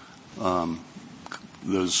 40s,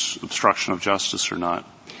 those obstruction of justice or not?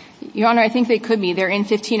 Your Honor, I think they could be. They're in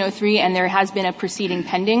 1503 and there has been a proceeding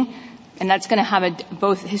pending, and that's going to have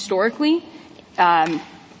both historically,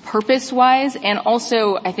 purpose-wise, and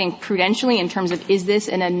also, I think, prudentially in terms of is this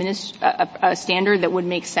a standard that would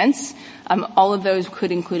make sense? All of those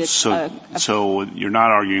could include So you're not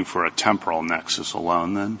arguing for a temporal nexus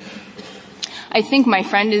alone, then? I think my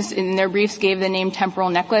friend in their briefs gave the name temporal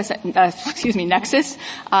nexus. It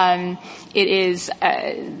is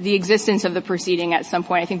the existence of the proceeding at some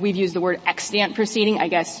point. I think we've used the word extant proceeding. I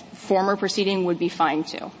guess former proceeding would be fine,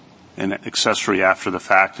 too. And accessory after the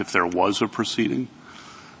fact, if there was a proceeding?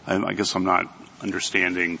 I guess I'm not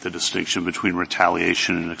understanding the distinction between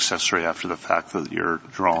retaliation and accessory after the fact that you're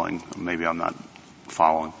drawing. Maybe I'm not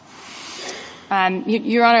following.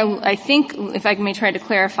 Your Honor, I think, if I may try to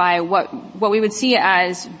clarify, what we would see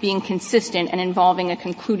as being consistent and involving a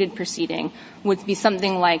concluded proceeding would be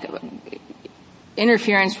something like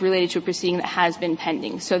interference related to a proceeding that has been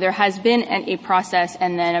pending. So there has been a process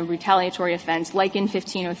and then a retaliatory offense, like in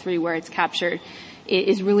 1503 where it's captured,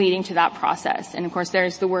 is relating to that process. And of course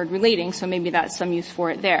there's the word relating, so maybe that's some use for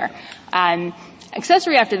it there.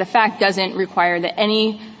 Accessory after the fact doesn't require that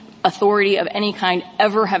any authority of any kind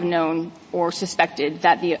ever have known or suspected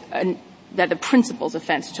that the principal's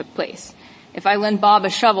offense took place. If I lend Bob a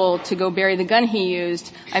shovel to go bury the gun he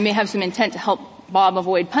used, I may have some intent to help Bob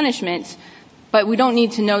avoid punishment, but we don't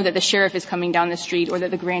need to know that the sheriff is coming down the street or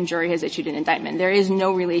that the grand jury has issued an indictment. There is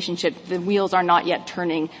no relationship. The wheels are not yet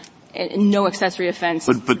turning. No accessory offense.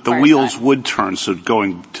 But the wheels would turn, so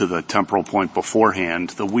going to the temporal point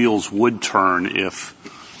beforehand, the wheels would turn if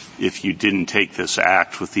you didn't take this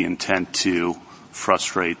act with the intent to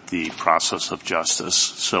frustrate the process of justice.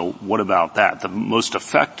 So what about that? The most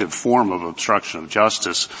effective form of obstruction of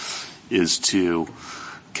justice is to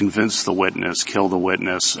convince the witness, kill the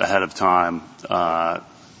witness ahead of time,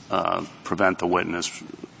 prevent the witness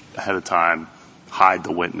ahead of time, hide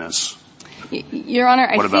the witness. Your Honor,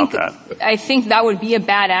 I think that would be a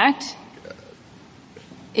bad act.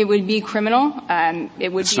 It would be criminal.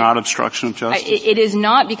 It's not obstruction of justice? It is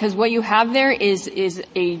not, because what you have there is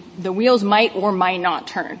the wheels might or might not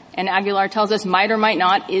turn. And Aguilar tells us might or might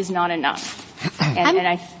not is not enough.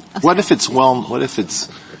 What if it's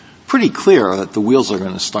pretty clear that the wheels are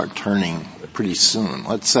going to start turning pretty soon?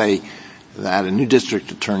 Let's say that a new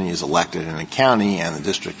district attorney is elected in a county and the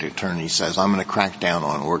district attorney says, I'm going to crack down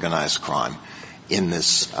on organized crime in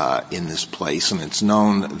this place, and it's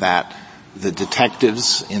known that the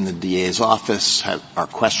detectives in the DA's office are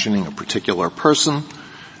questioning a particular person,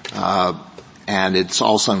 and it's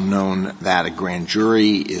also known that a grand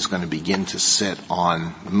jury is going to begin to sit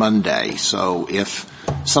on Monday. So if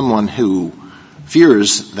someone who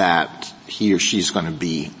fears that he or she's going to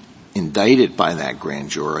be indicted by that grand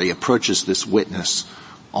jury approaches this witness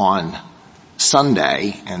on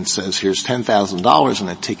Sunday and says, here's $10,000 and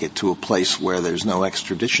a ticket to a place where there's no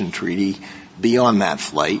extradition treaty, be on that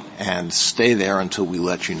flight and stay there until we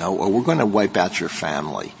let you know, or we're going to wipe out your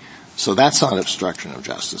family. So that's not obstruction of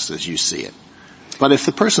justice as you see it. But if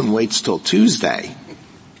the person waits till Tuesday,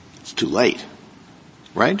 it's too late,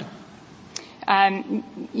 right?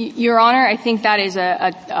 Your Honor, I think that is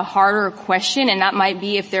a harder question, and that might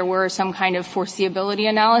be if there were some kind of foreseeability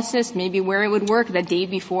analysis, maybe where it would work the day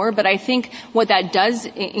before. But I think what that does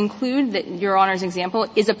include, Your Honor's example,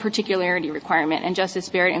 is a particularity requirement. And Justice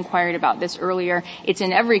Barrett inquired about this earlier. It's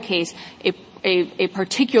in every case a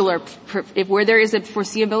particular, where there is a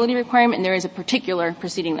foreseeability requirement, there is a particular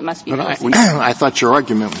proceeding that must be proceeded. I thought your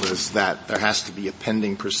argument was that there has to be a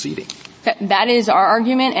pending proceeding. That is our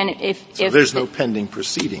argument, and if there's no pending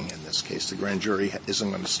proceeding in this case, the grand jury isn't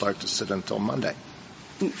going to start to sit until Monday.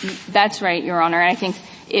 That's right, Your Honor. And I think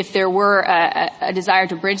if there were a desire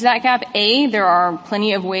to bridge that gap, there are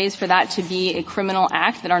plenty of ways for that to be a criminal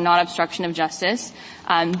act that are not obstruction of justice.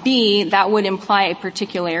 B, that would imply a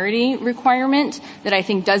particularity requirement that I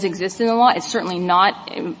think does exist in the law. It's certainly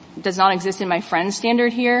does not exist in my friend's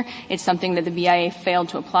standard here. It's something that the BIA failed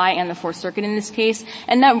to apply, and the Fourth Circuit in this case.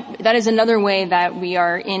 And that is another way that we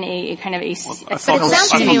are in a kind of a but it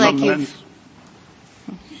sounds to me like you've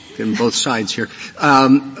in both sides here.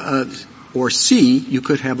 Or C, you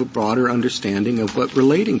could have a broader understanding of what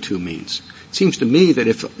relating to means. It seems to me that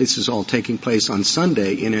if this is all taking place on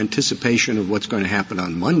Sunday in anticipation of what's going to happen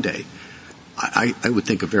on Monday, I would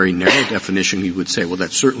think a very narrow definition, you would say, well,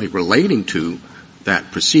 that's certainly relating to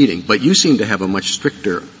that proceeding. But you seem to have a much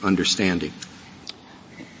stricter understanding.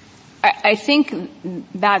 I think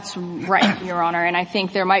that's right, Your Honor, and I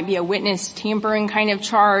think there might be a witness tampering kind of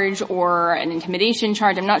charge or an intimidation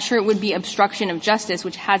charge. I'm not sure it would be obstruction of justice,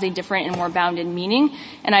 which has a different and more bounded meaning.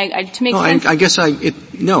 And to make sense, I guess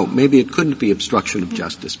maybe it couldn't be obstruction of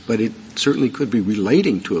justice, but it certainly could be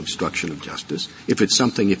relating to obstruction of justice. If it's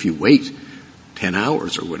something, if you wait 10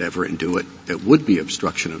 hours or whatever and do it, that would be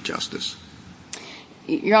obstruction of justice.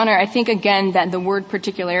 Your Honor, I think, again, that the word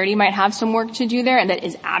particularity might have some work to do there, and that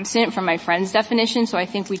is absent from my friend's definition, so I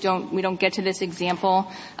think we don't get to this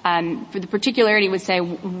example. For the particularity would say,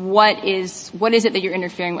 what is it that you're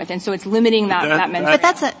interfering with? And so it's limiting that But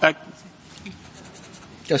that's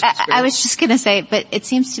I was just gonna say, but it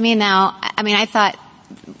seems to me now, I thought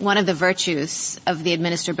one of the virtues of the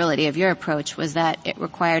administrability of your approach was that it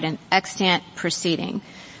required an extant proceeding,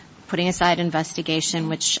 putting aside investigation,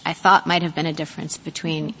 which I thought might have been a difference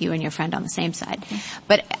between you and your friend on the same side.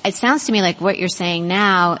 But it sounds to me like what you're saying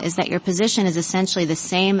now is that your position is essentially the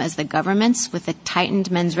same as the government's with a tightened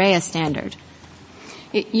mens rea standard.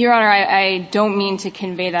 Your Honor, I don't mean to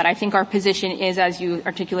convey that. I think our position is, as you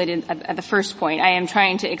articulated at the first point, I am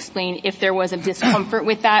trying to explain if there was a discomfort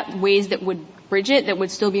with that, ways that would bridge it that would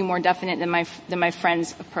still be more definite than my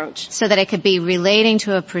friend's approach. So that it could be relating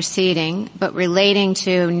to a proceeding, but relating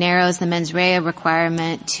to narrows the mens rea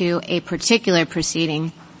requirement to a particular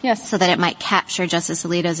proceeding. Yes. So that it might capture Justice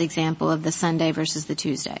Alito's example of the Sunday versus the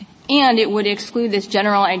Tuesday. And it would exclude this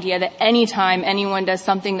general idea that any time anyone does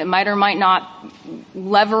something that might or might not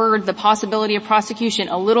lever the possibility of prosecution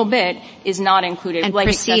a little bit is not included. And like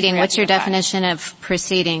proceeding, what's your definition of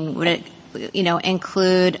proceeding? Would it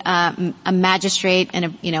include a magistrate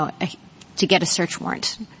and to get a search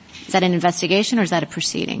warrant? Is that an investigation or is that a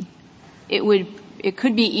proceeding? It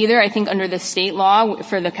could be either. I think under the state law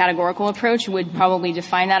for the categorical approach would probably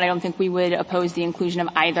define that. I don't think we would oppose the inclusion of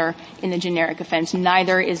either in the generic offense.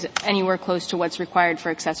 Neither is anywhere close to what's required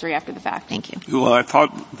for accessory after the fact. Thank you. Well, I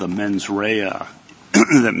thought the mens rea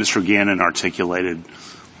that Mr. Gannon articulated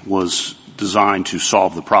was designed to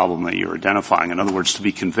solve the problem that you're identifying. In other words, to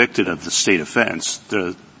be convicted of the state offense,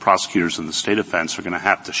 the prosecutors in the state offense are going to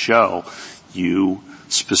have to show you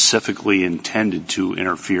specifically intended to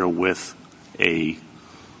interfere with the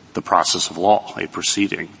process of law, a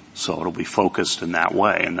proceeding. So it'll be focused in that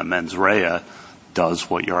way, and the mens rea does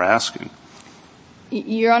what you're asking.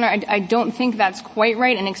 Your Honor, I don't think that's quite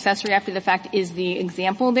right. An accessory after the fact is the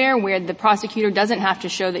example there, where the prosecutor doesn't have to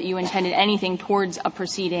show that you intended anything towards a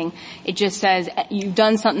proceeding. It just says you've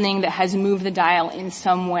done something that has moved the dial in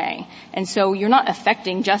some way. And so you're not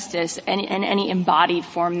affecting justice in any embodied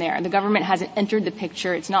form there. The government hasn't entered the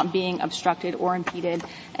picture. It's not being obstructed or impeded,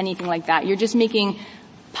 anything like that. You're just making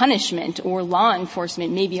punishment or law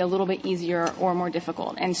enforcement maybe a little bit easier or more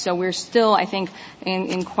difficult. And so we're still, I think,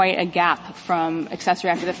 in quite a gap from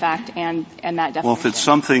accessory after the fact and that definition. Well, if it's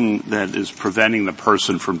something that is preventing the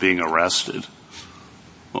person from being arrested,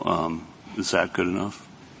 is that good enough?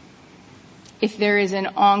 If there is an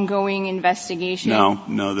ongoing investigation?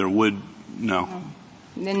 No, there would, no.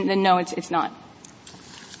 Then no, it's not.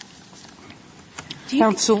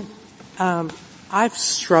 Counsel, I've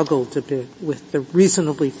struggled a bit with the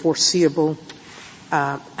reasonably foreseeable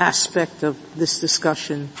aspect of this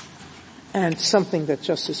discussion and something that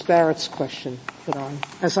Justice Barrett's question put on.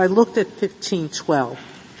 As I looked at 1512,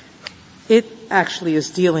 it actually is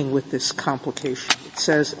dealing with this complication. It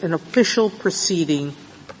says an official proceeding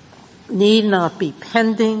need not be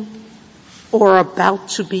pending or about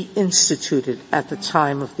to be instituted at the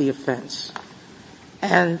time of the offense.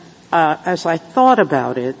 And as I thought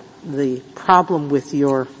about it, the problem with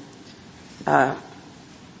your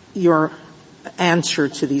answer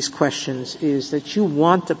to these questions is that you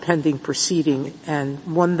want a pending proceeding, and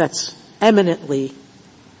one that's eminently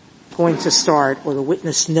going to start, or the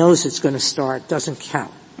witness knows it's going to start, doesn't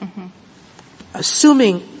count. Mm-hmm.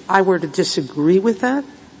 Assuming I were to disagree with that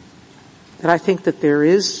I think that there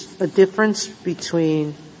is a difference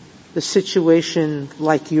between the situation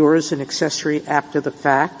like yours, an accessory after the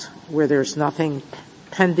fact, where there's nothing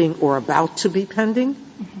pending or about to be pending.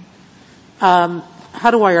 Mm-hmm.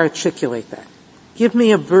 How do I articulate that? Give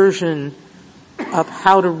me a version of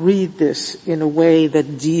how to read this in a way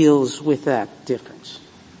that deals with that difference.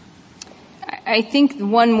 I think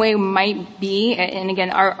one way might be, and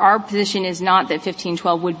again, our position is not that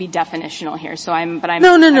 1512 would be definitional here. So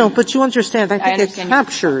No, but you understand. I think it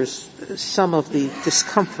captures some of the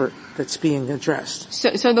discomfort that's being addressed.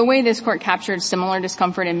 So the way this court captured similar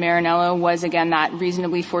discomfort in Marinello was, again, that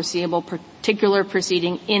reasonably foreseeable particular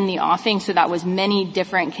proceeding in the offing. So that was many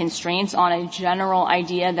different constraints on a general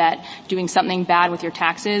idea that doing something bad with your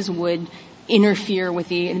taxes would interfere with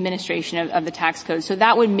the administration of the tax code. So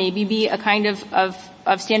that would maybe be a kind of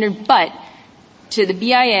standard, but to the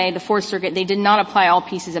BIA, the Fourth Circuit, they did not apply all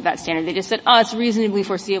pieces of that standard. They just said, it's reasonably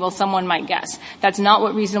foreseeable, someone might guess. That's not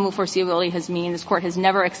what reasonable foreseeability has mean. This court has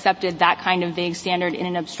never accepted that kind of vague standard in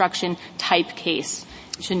an obstruction type case.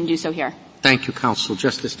 It shouldn't do so here. Thank you, counsel.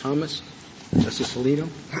 Justice Thomas? Justice Alito?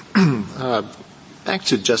 Back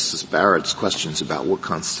to Justice Barrett's questions about what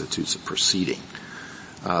constitutes a proceeding.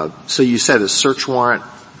 So you said a search warrant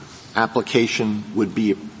application would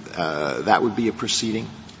be, that would be a proceeding?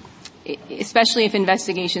 Especially if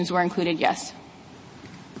investigations were included, yes.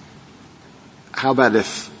 How about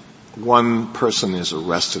if one person is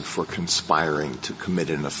arrested for conspiring to commit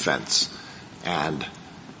an offense and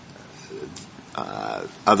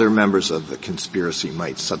other members of the conspiracy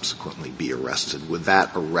might subsequently be arrested? Would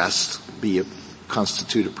that arrest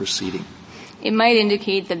constitute a proceeding? It might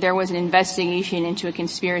indicate that there was an investigation into a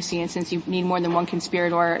conspiracy, and since you need more than one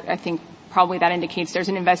conspirator, I think probably that indicates there's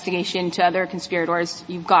an investigation to other conspirators.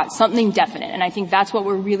 You've got something definite, and I think that's what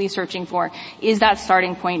we're really searching for. Is that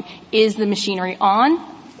starting point, is the machinery on,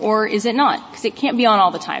 or is it not? Because it can't be on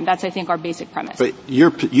all the time. That's, I think, our basic premise. But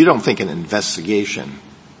you don't think an investigation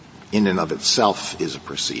in and of itself is a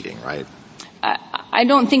proceeding, right? I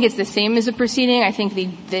don't think it's the same as a proceeding. I think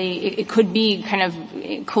it could be kind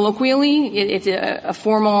of colloquially, it's a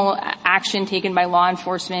formal action taken by law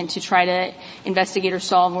enforcement to try to investigate or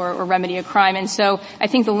solve or remedy a crime. And so I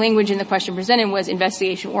think the language in the question presented was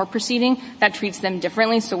investigation or proceeding. That treats them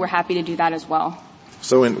differently, so we're happy to do that as well.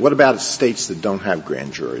 So what about states that don't have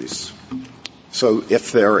grand juries? So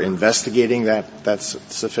if they're investigating that's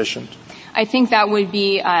sufficient? I think that would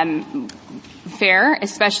be fair,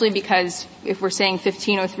 especially because if we're saying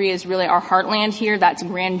 1503 is really our heartland here, that's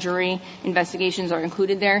grand jury investigations are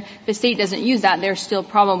included there. If the state doesn't use that, they're still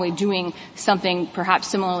probably doing something perhaps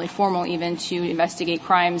similarly formal even to investigate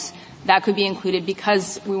crimes. That could be included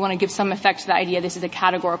because we want to give some effect to the idea this is a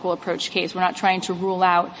categorical approach case. We're not trying to rule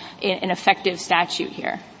out an effective statute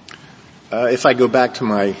here. If I go back to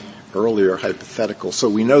my earlier hypothetical. So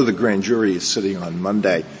we know the grand jury is sitting on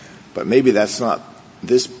Monday, but maybe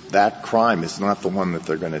that crime is not the one that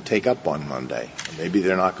they're going to take up on Monday. Maybe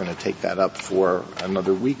they're not going to take that up for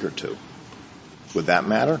another week or two. Would that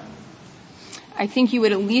matter? I think you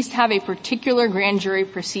would at least have a particular grand jury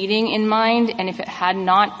proceeding in mind, and if it had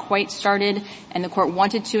not quite started and the court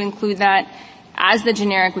wanted to include that as the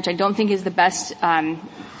generic, which I don't think is the best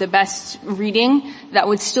reading, that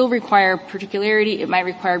would still require particularity. It might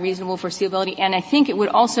require reasonable foreseeability, and I think it would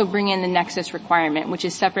also bring in the nexus requirement, which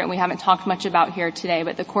is separate and we haven't talked much about here today,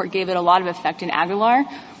 but the court gave it a lot of effect in Aguilar,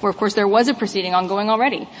 where of course there was a proceeding ongoing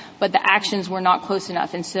already, but the actions were not close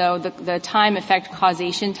enough, and so the time effect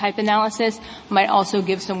causation type analysis might also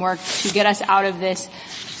give some work to get us out of this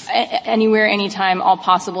anywhere, anytime, all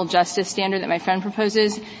possible justice standard that my friend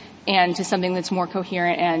proposes, and to something that's more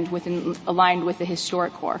coherent and aligned with the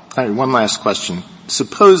historic core. All right, one last question.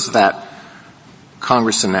 Suppose that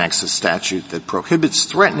Congress enacts a statute that prohibits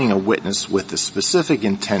threatening a witness with the specific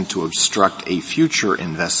intent to obstruct a future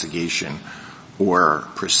investigation or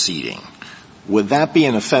proceeding. Would that be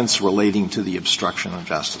an offense relating to the obstruction of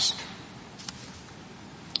justice?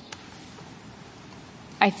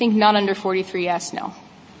 I think not under 43S, no.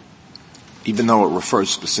 Even though it refers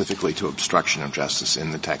specifically to obstruction of justice in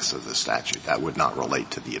the text of the statute, that would not relate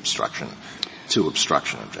to the obstruction of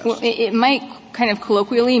justice. Well, it might kind of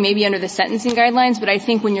colloquially, maybe under the sentencing guidelines, but I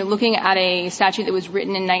think when you're looking at a statute that was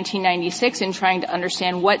written in 1996 and trying to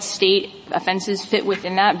understand what state offenses fit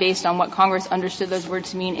within that based on what Congress understood those words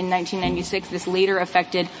to mean in 1996, this later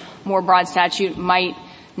affected, more broad statute might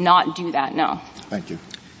not do that, no. Thank you.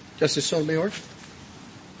 Justice Sotomayor?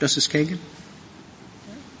 Justice Kagan?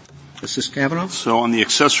 Justice Kavanaugh? So on the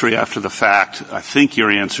accessory after the fact, I think your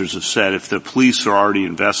answers have said if the police are already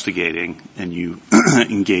investigating and you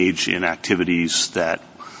engage in activities that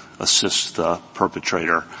assist the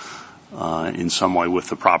perpetrator in some way with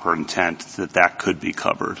the proper intent, that could be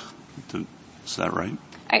covered. Is that right?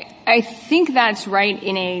 I think that's right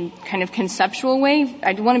in a kind of conceptual way.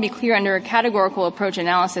 I want to be clear, under a categorical approach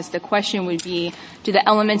analysis, the question would be, do the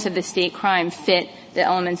elements of the state crime fit the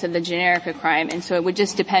elements of the generic crime? And so it would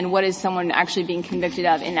just depend what is someone actually being convicted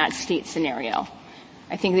of in that state scenario.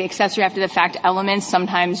 I think the accessory after the fact elements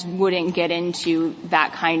sometimes wouldn't get into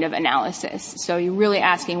that kind of analysis. So you're really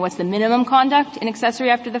asking what's the minimum conduct in accessory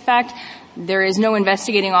after the fact? There is no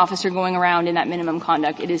investigating officer going around in that minimum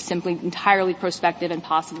conduct. It is simply entirely prospective and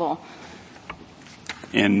possible.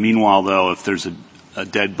 And meanwhile, though, if there's a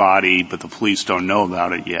dead body but the police don't know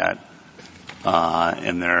about it yet,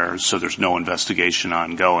 so there's no investigation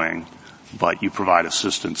ongoing, but you provide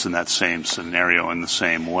assistance in that same scenario in the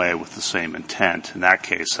same way with the same intent, in that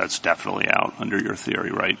case, that's definitely out under your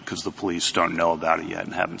theory, right? Because the police don't know about it yet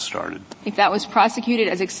and haven't started. If that was prosecuted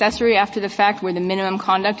as accessory after the fact where the minimum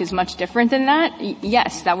conduct is much different than that,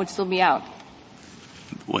 yes, that would still be out.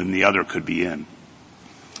 When the other could be in.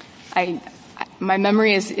 My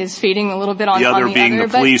memory is fading a little bit on the other. The other being the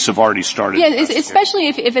police have already started. Yeah, especially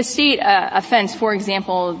if a state offense, for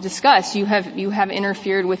example, discussed, you have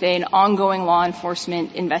interfered with an ongoing law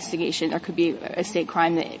enforcement investigation. There could be a state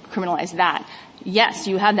crime that criminalized that. Yes,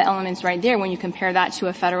 you have the elements right there. When you compare that to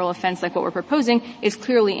a federal offense like what we're proposing, it's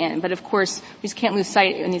clearly in. But of course, we just can't lose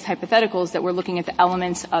sight in these hypotheticals that we're looking at the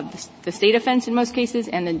elements of the state offense in most cases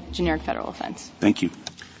and the generic federal offense. Thank you.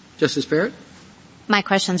 Justice Barrett? My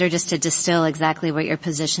questions are just to distill exactly what your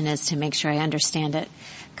position is to make sure I understand it.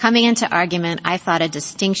 Coming into argument, I thought a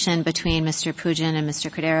distinction between Mr. Pugin and Mr.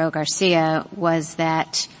 Cordero-Garcia was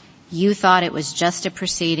that you thought it was just a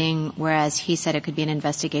proceeding, whereas he said it could be an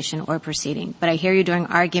investigation or proceeding. But I hear you during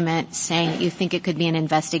argument saying that you think it could be an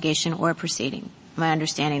investigation or proceeding. Am I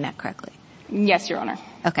understanding that correctly? Yes, Your Honor.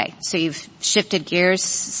 Okay, so you've shifted gears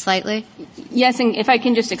slightly? Yes, and if I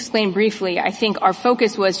can just explain briefly, I think our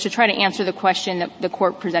focus was to try to answer the question that the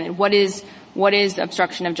court presented. What is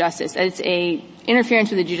obstruction of justice? It's a interference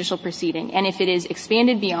with a judicial proceeding. And if it is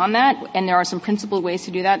expanded beyond that, and there are some principled ways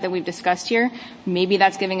to do that we've discussed here, maybe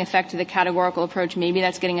that's giving effect to the categorical approach, maybe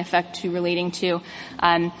that's getting effect to relating to,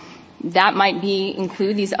 that might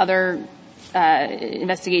include these other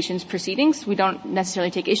investigations proceedings. We don't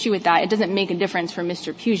necessarily take issue with that. It doesn't make a difference for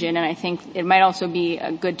Mr. Pugin, and I think it might also be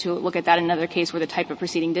good to look at that in another case where the type of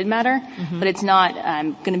proceeding did matter, but it's not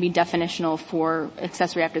going to be definitional for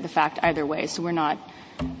accessory after the fact either way, so we're not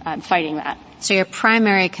fighting that. So your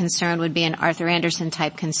primary concern would be an Arthur Anderson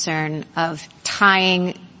type concern of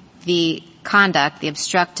tying the conduct, the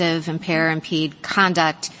obstructive, impair, impede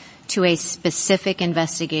conduct to a specific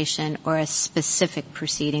investigation or a specific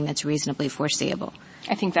proceeding that's reasonably foreseeable.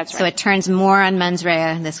 I think that's right. So it turns more on mens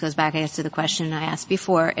rea. This goes back, I guess, to the question I asked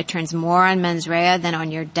before. It turns more on mens rea than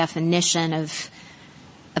on your definition of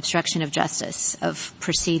obstruction of justice, of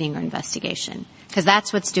proceeding or investigation. Because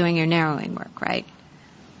that's what's doing your narrowing work, right?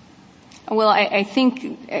 Well, I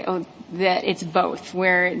think that it's both,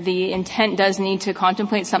 where the intent does need to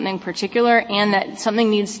contemplate something particular and that something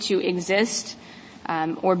needs to exist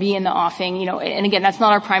or be in the offing, and again, that's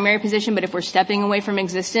not our primary position, but if we're stepping away from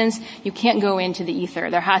existence, you can't go into the ether.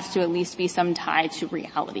 There has to at least be some tie to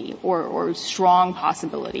reality or strong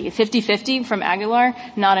possibility. 50-50 from Aguilar,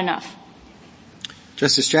 not enough.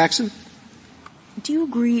 Justice Jackson? Do you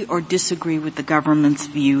agree or disagree with the government's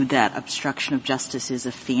view that obstruction of justice is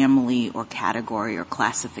a family or category or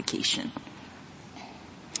classification?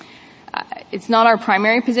 It's not our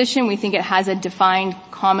primary position. We think it has a defined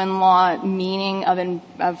common law meaning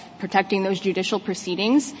of protecting those judicial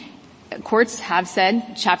proceedings. Courts have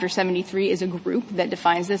said Chapter 73 is a group that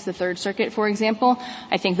defines this, the Third Circuit, for example.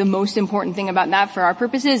 I think the most important thing about that for our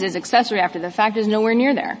purposes is accessory after the fact is nowhere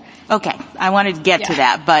near there. Okay. I wanted to get to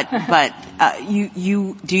that, but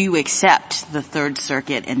do you accept the Third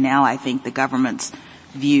Circuit and now I think the government's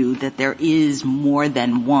view that there is more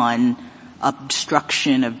than one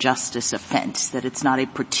obstruction of justice offense, that it's not a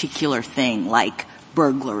particular thing like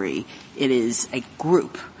burglary, it is a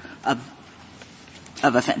group of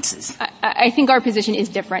offenses? I think our position is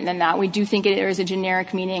different than that. We do think there is a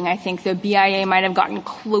generic meaning. I think the BIA might have gotten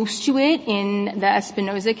close to it in the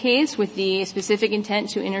Espinoza case with the specific intent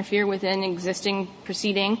to interfere with an existing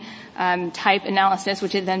proceeding type analysis,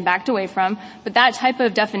 which it then backed away from. But that type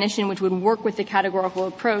of definition, which would work with the categorical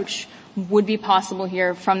approach, would be possible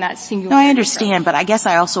here from that singular. No, I understand, approach. But I guess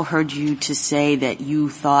I also heard you to say that you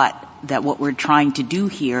thought that what we're trying to do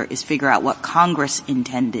here is figure out what Congress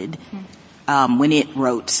intended when it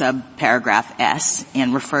wrote subparagraph S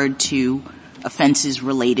and referred to offenses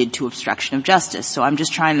related to obstruction of justice. So I'm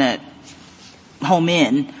just trying to home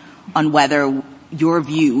in on whether your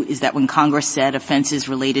view is that when Congress said offenses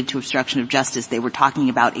related to obstruction of justice, they were talking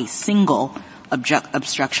about a single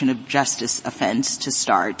obstruction of justice offense to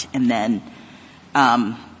start, and then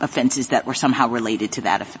offenses that were somehow related to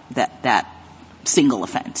that single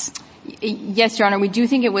offense. Yes, Your Honor. We do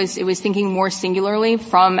think it was thinking more singularly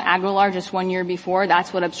from Aguilar just 1 year before.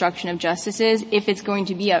 That's what obstruction of justice is. If it's going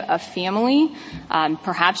to be a family,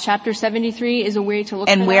 perhaps Chapter 73 is a way to look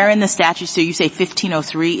at that. And where in the statute? So you say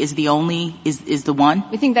 1503 is the only, is the one?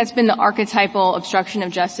 We think that's been the archetypal obstruction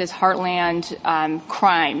of justice heartland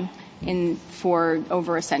crime for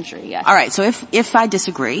over a century, yes. All right, so if I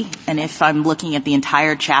disagree, and if I'm looking at the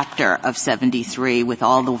entire chapter of 73 with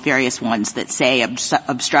all the various ones that say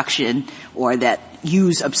obstruction or that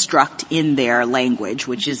use obstruct in their language,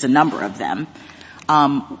 which is a number of them,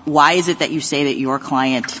 why is it that you say that your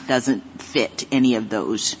client doesn't fit any of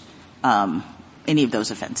those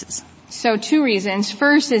offenses? So 2 reasons.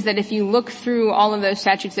 First is that if you look through all of those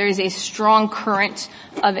statutes, there is a strong current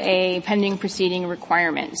of a pending proceeding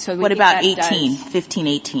requirement. So what about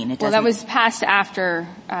 1518? Well, that was passed after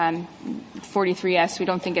 43S. We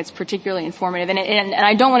don't think it's particularly informative. And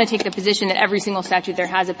I don't want to take the position that every single statute there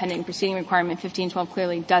has a pending proceeding requirement. 1512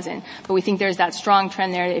 clearly doesn't. But we think there's that strong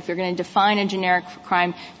trend there that if you're going to define a generic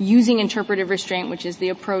crime using interpretive restraint, which is the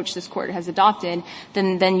approach this Court has adopted,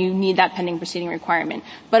 then you need that pending proceeding requirement.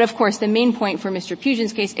 But of course, the main point for Mr.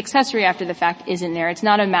 Pugin's case, accessory after the fact, isn't there. It's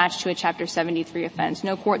not a match to a Chapter 73 offense.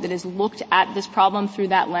 No court that has looked at this problem through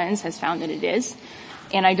that lens has found that it is.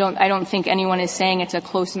 And I don't think anyone is saying it's a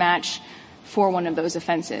close match for one of those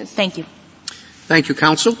offenses. Thank you. Thank you,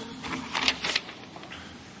 counsel.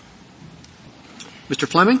 Mr.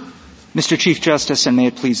 Fleming? Mr. Chief Justice, and may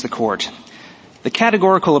it please the Court. The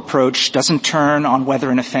categorical approach doesn't turn on whether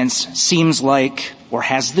an offense seems like or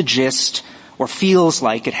has the gist or feels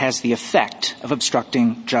like it has the effect of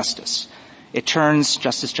obstructing justice. It turns,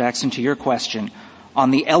 Justice Jackson, to your question,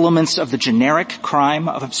 on the elements of the generic crime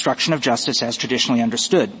of obstruction of justice as traditionally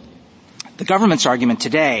understood. The government's argument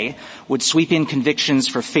today would sweep in convictions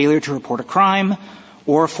for failure to report a crime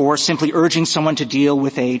or for simply urging someone to deal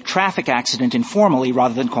with a traffic accident informally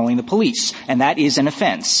rather than calling the police. And that is an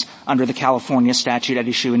offense under the California statute at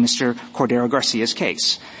issue in Mr. Cordero Garcia's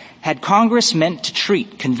case. Had Congress meant to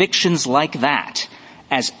treat convictions like that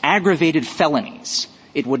as aggravated felonies,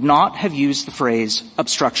 it would not have used the phrase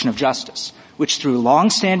obstruction of justice, which through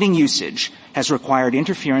long-standing usage has required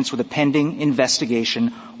interference with a pending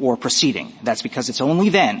investigation or proceeding. That's because it's only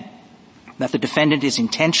then that the defendant is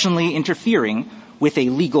intentionally interfering with a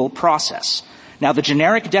legal process. Now, the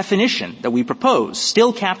generic definition that we propose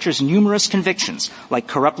still captures numerous convictions, like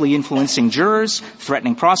corruptly influencing jurors,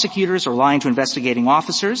 threatening prosecutors, or lying to investigating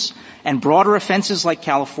officers, and broader offenses like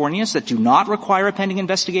California's that do not require a pending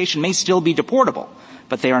investigation may still be deportable,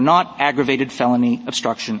 but they are not aggravated felony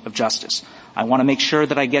obstruction of justice. I want to make sure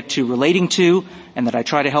that I get to relating to and that I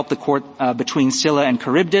try to help the Court between Scylla and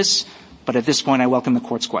Charybdis, but at this point I welcome the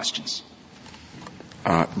Court's questions.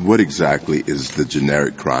 What exactly is the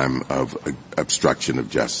generic crime of obstruction of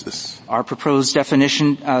justice? Our proposed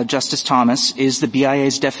definition, Justice Thomas, is the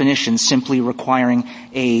BIA's definition simply requiring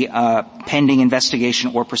a pending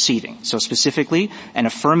investigation or proceeding. So specifically, an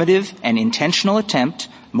affirmative and intentional attempt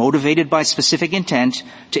motivated by specific intent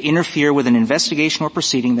to interfere with an investigation or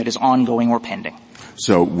proceeding that is ongoing or pending.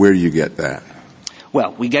 So where do you get that?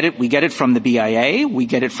 Well, we get it from the BIA, we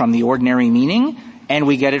get it from the ordinary meaning, and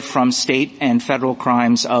we get it from state and federal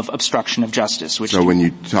crimes of obstruction of justice. So when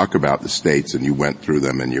you talk about the states, and you went through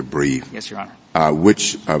them in your brief. Yes, Your Honor.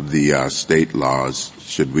 Which of the state laws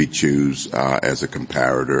should we choose as a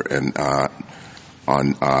comparator? And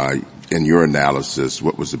in your analysis,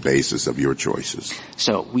 what was the basis of your choices?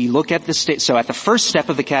 So we look at so at the first step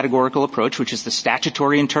of the categorical approach, which is the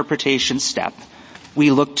statutory interpretation step, we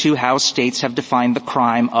look to how states have defined the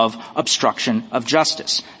crime of obstruction of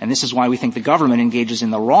justice. And this is why we think the government engages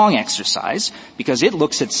in the wrong exercise, because it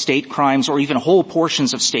looks at state crimes or even whole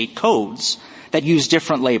portions of state codes that use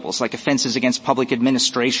different labels, like offenses against public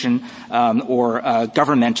administration or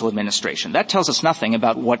governmental administration. That tells us nothing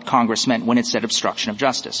about what Congress meant when it said obstruction of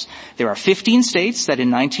justice. There are 15 states that in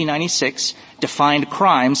 1996 defined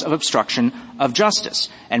crimes of obstruction of justice,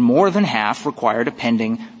 and more than half required a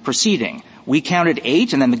pending proceeding. We counted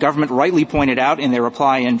 8, and then the government rightly pointed out in their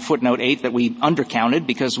reply in footnote 8 that we undercounted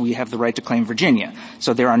because we have the right to claim Virginia.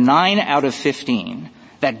 So there are 9 out of 15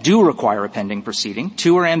 that do require a pending proceeding.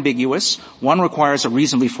 2 are ambiguous. 1 requires a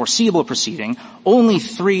reasonably foreseeable proceeding. Only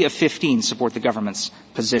 3 of 15 support the government's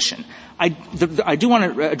position. I do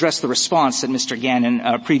want to address the response that Mr. Gannon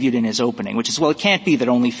previewed in his opening, which is, well, it can't be that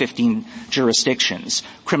only 15 jurisdictions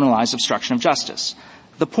criminalize obstruction of justice.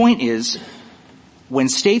 The point is, when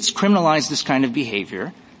states criminalize this kind of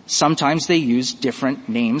behavior, sometimes they use different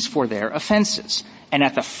names for their offenses. And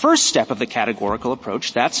at the first step of the categorical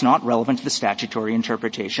approach, that's not relevant to the statutory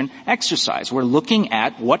interpretation exercise. We're looking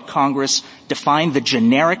at what Congress defined the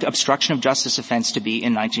generic obstruction of justice offense to be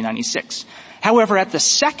in 1996. However, at the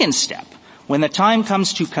second step, when the time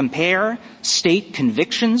comes to compare state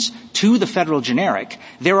convictions to the federal generic,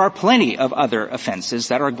 there are plenty of other offenses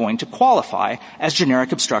that are going to qualify as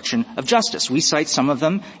generic obstruction of justice. We cite some of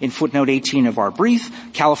them in footnote 18 of our brief.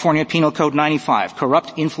 California Penal Code 95,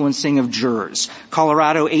 corrupt influencing of jurors.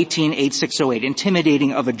 Colorado 18-8608,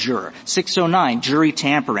 intimidating of a juror. 609, jury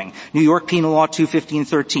tampering. New York Penal Law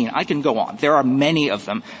 215-13. I can go on. There are many of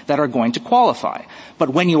them that are going to qualify. But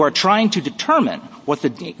when you are trying to determine what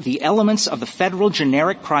the elements of the federal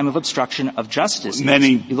generic crime of obstruction of justice is,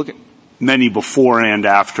 you look at many before and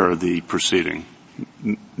after the proceeding.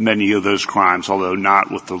 Many of those crimes, although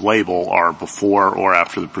not with the label, are before or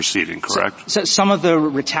after the proceeding, correct? So some of the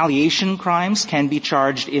retaliation crimes can be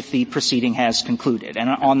charged if the proceeding has concluded. And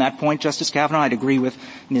on that point, Justice Kavanaugh, I'd agree with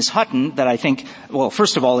Ms. Hutton that I think, well,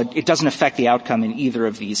 first of all, it doesn't affect the outcome in either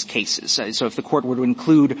of these cases. So if the Court were to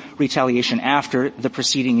include retaliation after the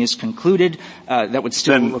proceeding is concluded, that would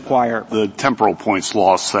still require the temporal points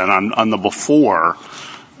lost. Then on the before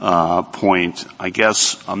point, I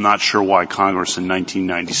guess I'm not sure why Congress in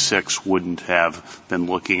 1996 wouldn't have been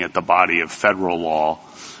looking at the body of federal law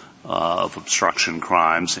of obstruction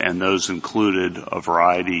crimes, and those included a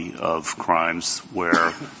variety of crimes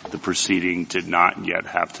where the proceeding did not yet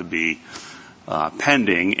have to be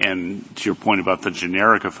pending. And to your point about the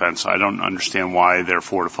generic offense, I don't understand why,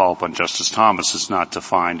 therefore, to follow up on Justice Thomas, is not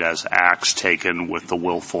defined as acts taken with the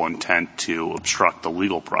willful intent to obstruct the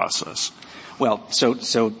legal process. Well, so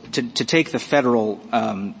to take the federal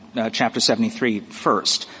Chapter 73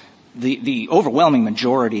 first, the overwhelming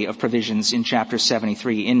majority of provisions in Chapter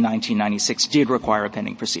 73 in 1996 did require a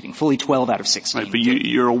pending proceeding, fully 12 out of 16. Right, but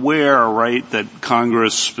you're aware, right, that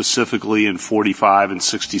Congress specifically in 45 and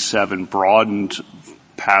 67 broadened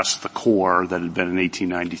past the core that had been in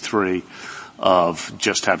 1893 of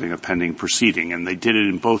just having a pending proceeding, and they did it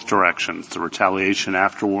in both directions, the retaliation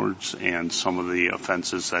afterwards and some of the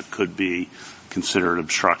offenses that could be considered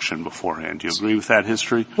obstruction beforehand. Do you agree with that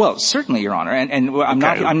history? Well, certainly, Your Honor, and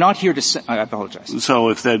I'm not here to say, I apologize.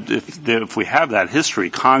 So if we have that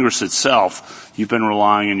history, Congress itself, you've been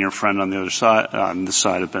relying, and your friend on the other side, on this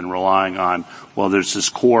side, have been relying on, well, there's this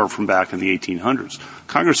core from back in the 1800s.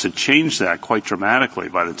 Congress had changed that quite dramatically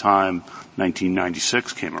by the time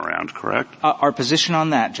 1996 came around, correct? Our position on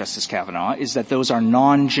that, Justice Kavanaugh, is that those are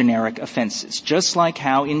non-generic offenses. Just like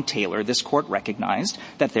how in Taylor this Court recognized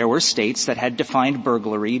that there were states that had defined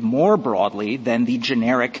burglary more broadly than the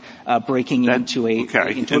generic breaking into a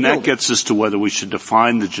building. That gets us to whether we should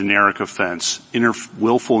define the generic offense,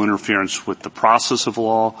 willful interference with the process of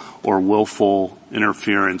law or willful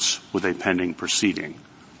interference with a pending proceeding,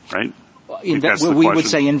 right? We would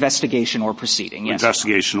say investigation or proceeding, yes.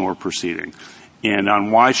 Investigation or proceeding. And on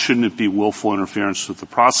why shouldn't it be willful interference with the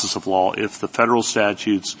process of law if the federal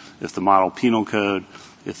statutes, if the model penal code,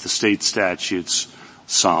 if the state statutes,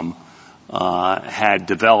 had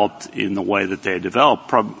developed in the way that they had developed,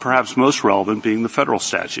 perhaps most relevant being the federal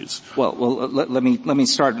statutes. Well, let me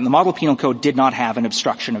start. The model penal code did not have an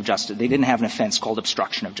obstruction of justice. They didn't have an offense called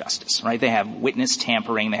obstruction of justice, right? They have witness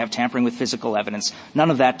tampering. They have tampering with physical evidence.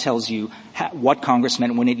 None of that tells you what Congress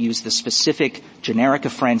meant when it used the specific generic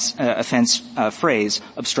offense phrase,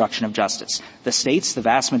 obstruction of justice. The states, the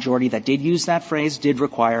vast majority that did use that phrase, did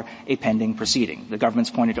require a pending proceeding. The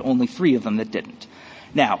government's pointed to only 3 of them that didn't.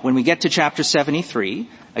 Now, when we get to Chapter 73,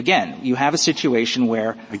 again, you have a situation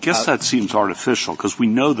where I guess that seems artificial because we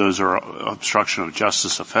know those are obstruction of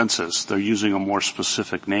justice offenses. They're using a more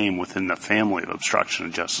specific name within the family of obstruction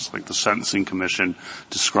of justice, like the Sentencing Commission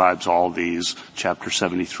describes all these, Chapter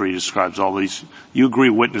 73 describes all these. You agree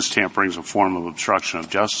witness tampering is a form of obstruction of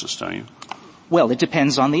justice, don't you? Well, it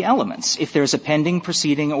depends on the elements. If there's a pending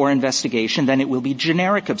proceeding or investigation, then it will be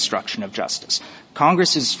generic obstruction of justice.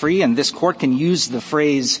 Congress is free, and this Court can use the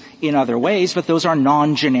phrase in other ways, but those are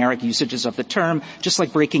non-generic usages of the term. Just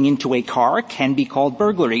like breaking into a car can be called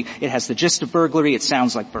burglary. It has the gist of burglary. It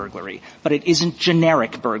sounds like burglary. But it isn't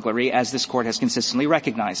generic burglary, as this Court has consistently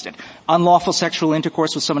recognized it. Unlawful sexual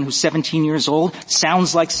intercourse with someone who's 17 years old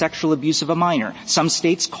sounds like sexual abuse of a minor. Some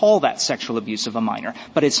states call that sexual abuse of a minor,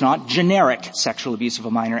 but it's not generic sexual abuse of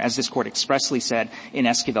a minor, as this Court expressly said in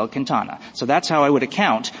Esquivel-Quintana. So that's how I would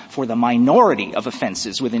account for the minority of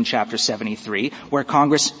offenses within Chapter 73, where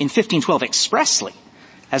Congress in 1512 expressly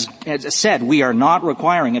has said we are not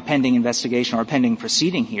requiring a pending investigation or a pending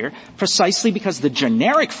proceeding here, precisely because the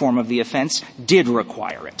generic form of the offense did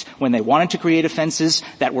require it. When they wanted to create offenses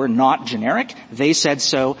that were not generic, they said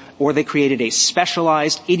so, or they created a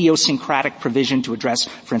specialized idiosyncratic provision to address,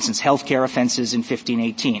 for instance, healthcare offenses in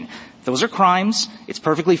 1518. Those are crimes. It's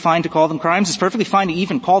perfectly fine to call them crimes. It's perfectly fine to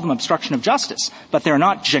even call them obstruction of justice. But they're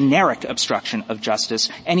not generic obstruction of justice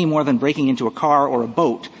any more than breaking into a car or a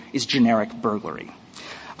boat is generic burglary.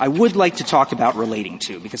 I would like to talk about relating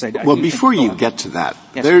to, because Well, before you get to that,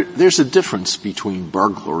 yes, there's a difference between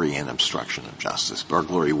burglary and obstruction of justice.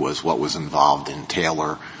 Burglary was what was involved in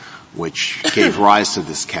Taylor, which gave rise to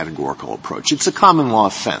this categorical approach. It's a common law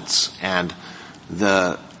offense, and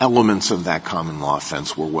the elements of that common law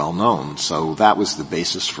offense were well known. So that was the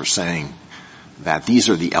basis for saying that these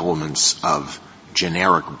are the elements of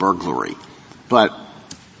generic burglary. But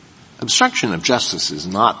obstruction of justice is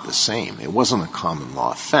not the same. It wasn't a common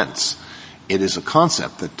law offense. It is a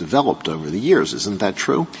concept that developed over the years. Isn't that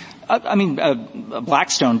true?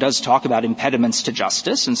 Blackstone does talk about impediments to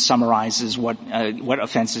justice and summarizes what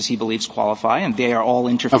offenses he believes qualify, and they are all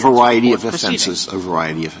interference with court proceedings. A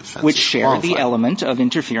variety of offenses. Which share the element of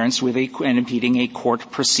interference with and impeding a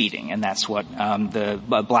court proceeding, and that's what the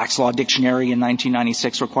Black's Law Dictionary in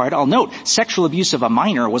 1996 required. I'll note, sexual abuse of a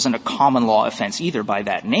minor wasn't a common law offense either by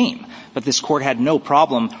that name, but this Court had no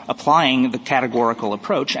problem applying the categorical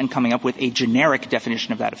approach and coming up with a generic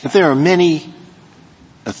definition of that offense. But there are many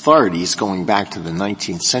authorities going back to the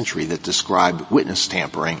 19th century that describe witness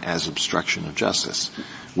tampering as obstruction of justice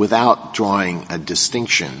without drawing a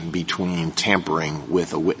distinction between tampering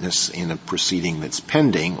with a witness in a proceeding that's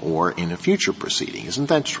pending or in a future proceeding. Isn't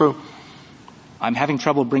that true? I'm having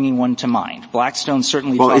trouble bringing one to mind. Blackstone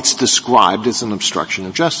certainly Well, it's described as an obstruction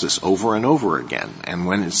of justice over and over again. And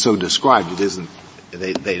when it's so described, it isn't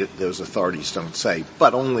those authorities don't say,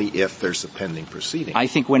 but only if there's a pending proceeding. I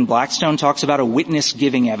think when Blackstone talks about a witness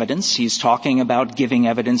giving evidence, he's talking about giving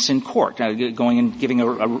evidence in court, going and giving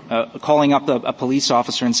calling up a police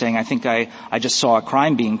officer and saying, I think I just saw a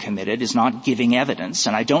crime being committed, is not giving evidence.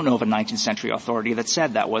 And I don't know of a 19th century authority that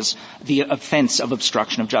said that was the offense of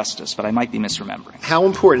obstruction of justice, but I might be misremembering. How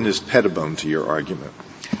important is Pettibone to your argument?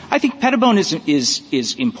 I think Pettibone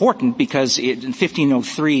is important because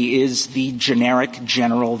 1503 is the generic,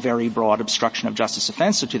 general, very broad obstruction of justice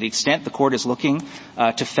offense. So to the extent the court is looking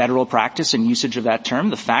to federal practice and usage of that term,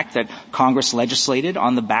 the fact that Congress legislated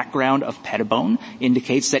on the background of Pettibone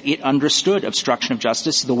indicates that it understood obstruction of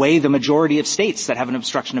justice the way the majority of states that have an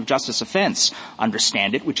obstruction of justice offense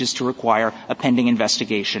understand it, which is to require a pending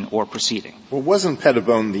investigation or proceeding. Well, wasn't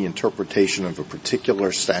Pettibone the interpretation of a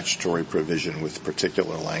particular statutory provision with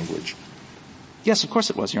particular language? Yes, of course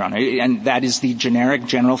it was, Your Honor. And that is the generic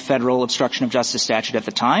general federal obstruction of justice statute at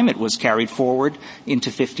the time. It was carried forward into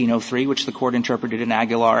 1503, which the court interpreted in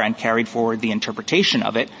Aguilar, and carried forward the interpretation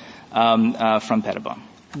of it from Pettibone.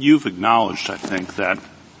 You've acknowledged, I think, that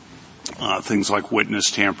things like witness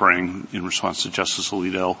tampering in response to Justice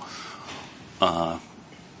Alito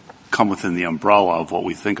come within the umbrella of what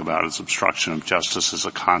we think about as obstruction of justice as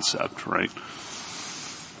a concept, right?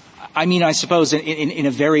 I mean, I suppose in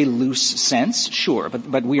a very loose sense, sure,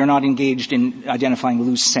 but we are not engaged in identifying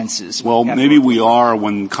loose senses. Well, maybe we are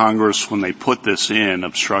when Congress, when they put this in,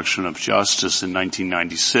 obstruction of justice in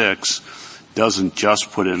 1996, doesn't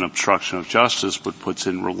just put in obstruction of justice, but puts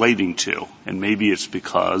in relating to. And maybe it's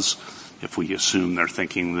because, if we assume they're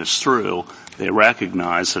thinking this through, they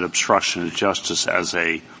recognize that obstruction of justice as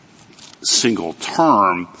a single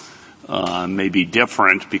term may be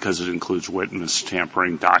different because it includes witness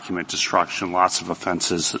tampering, document destruction, lots of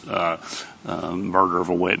offenses, murder of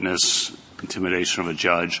a witness, intimidation of a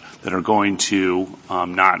judge, that are going to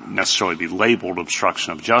not necessarily be labeled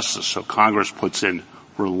obstruction of justice. So Congress puts in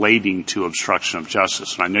relating to obstruction of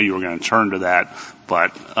justice. And I know you were going to turn to that,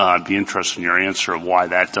 but I'd be interested in your answer of why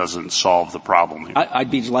that doesn't solve the problem here.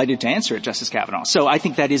 I'd be delighted to answer it, Justice Kavanaugh. So I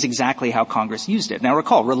think that is exactly how Congress used it. Now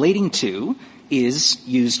recall, relating to is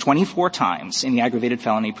used 24 times in the aggravated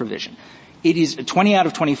felony provision. It is 20 out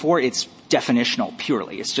of 24, it's definitional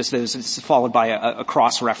purely. It's just it's followed by a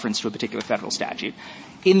cross-reference to a particular federal statute.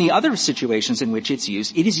 In the other situations in which it's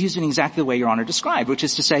used, it is used in exactly the way Your Honor described, which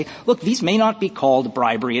is to say, look, these may not be called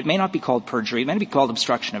bribery, it may not be called perjury, it may not be called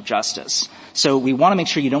obstruction of justice. So we want to make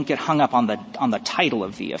sure you don't get hung up on the title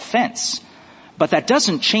of the offense. But that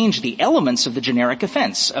doesn't change the elements of the generic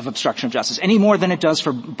offense of obstruction of justice any more than it does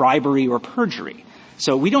for bribery or perjury.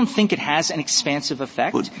 So we don't think it has an expansive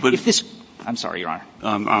effect. I'm sorry, Your Honor.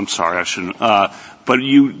 I'm sorry, I shouldn't. But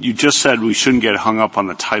you just said we shouldn't get hung up on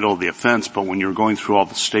the title of the offense, but when you're going through all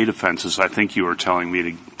the state offenses, I think you were telling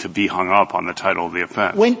me to be hung up on the title of the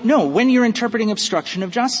offense. When you're interpreting obstruction of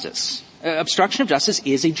justice. Obstruction of justice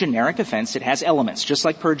is a generic offense. It has elements, just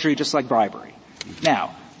like perjury, just like bribery.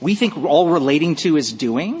 Now, we think all relating to is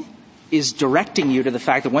doing is directing you to the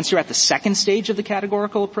fact that once you're at the second stage of the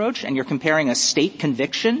categorical approach and you're comparing a state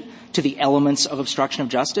conviction to the elements of obstruction of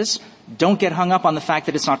justice, don't get hung up on the fact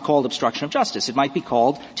that it's not called obstruction of justice. It might be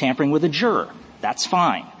called tampering with a juror. That's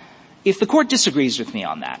fine. If the court disagrees with me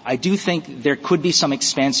on that, I do think there could be some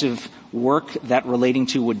expansive work that relating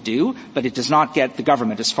to would do, but it does not get the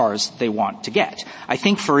government as far as they want to get. I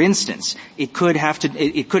think, for instance, it could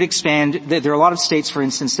expand. There are a lot of states, for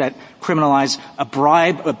instance, that criminalize a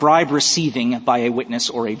bribe receiving by a witness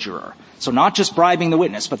or a juror. So not just bribing the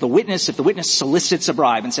witness, but if the witness solicits a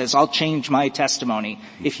bribe and says, I'll change my testimony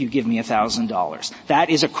if you give me $1,000.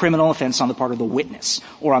 That is a criminal offense on the part of the witness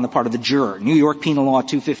or on the part of the juror. New York Penal Law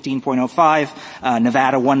 215.05,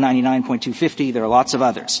 Nevada 199.250, there are lots of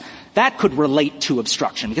others. That could relate to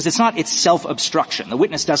obstruction because it's self-obstruction. The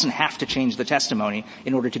witness doesn't have to change the testimony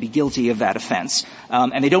in order to be guilty of that offense.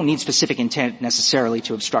 And they don't need specific intent necessarily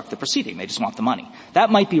to obstruct the proceeding. They just want the money.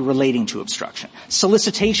 That might be relating to obstruction.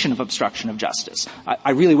 Solicitation of obstruction of justice.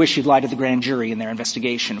 I really wish you'd lie to the grand jury in their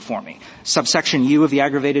investigation for me. Subsection U of the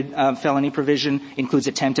aggravated felony provision includes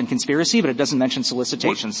attempt and conspiracy, but it doesn't mention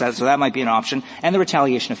solicitation. So that might be an option. And the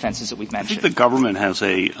retaliation offenses that we've mentioned. I think the government has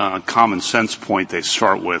a common sense point they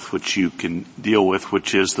start with, which you can deal with,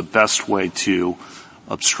 which is the best way to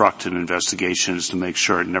obstruct an investigation is to make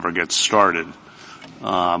sure it never gets started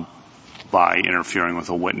by interfering with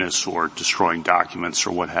a witness or destroying documents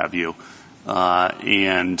or what have you.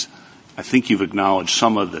 And I think you've acknowledged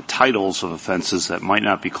some of the titles of offenses that might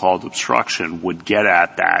not be called obstruction would get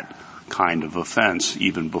at that kind of offense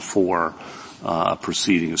even before a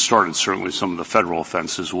proceeding is started. Certainly some of the federal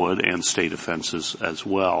offenses would and state offenses as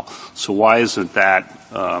well. So why doesn't that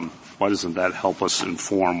help us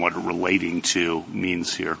inform what relating to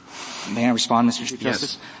means here? May I respond, Mr. Chief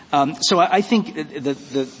Justice? So I think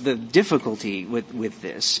the difficulty with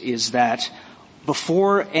this is that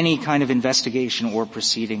before any kind of investigation or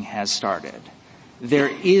proceeding has started,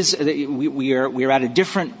 we are at a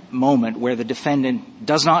different moment where the defendant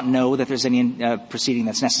does not know that there's any proceeding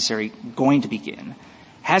that's necessary going to begin.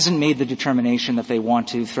 hasn't made the determination that they want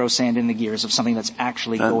to throw sand in the gears of something that's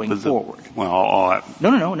actually going forward. Well,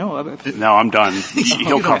 No, I'm done.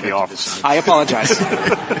 He'll cut me off. I apologize.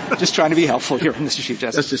 Just trying to be helpful here, Mr. Chief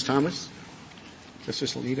Justice. Justice Thomas?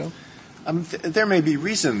 Justice Alito? There may be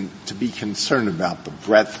reason to be concerned about the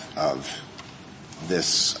breadth of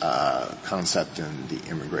this concept in the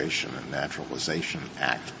Immigration and Naturalization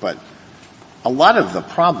Act, but a lot of the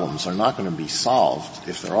problems are not going to be solved,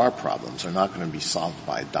 if there are problems, are not going to be solved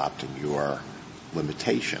by adopting your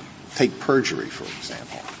limitation. Take perjury, for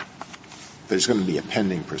example. There's going to be a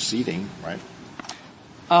pending proceeding, right?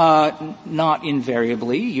 Not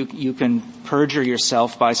invariably. You can perjure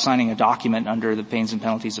yourself by signing a document under the pains and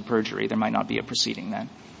penalties of perjury. There might not be a proceeding then.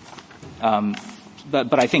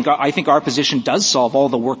 But I think our position does solve all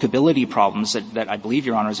the workability problems that I believe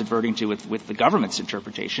Your Honor is adverting to with the government's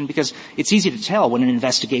interpretation, because it's easy to tell when an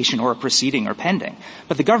investigation or a proceeding are pending.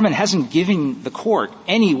 But the government hasn't given the court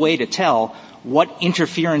any way to tell what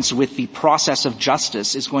interference with the process of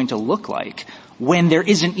justice is going to look like when there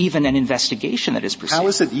isn't even an investigation that is proceeding. How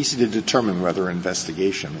is it easy to determine whether an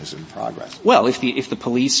investigation is in progress? Well, if the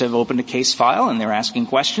police have opened a case file and they're asking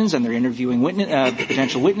questions and they're interviewing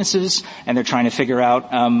potential witnesses and they're trying to figure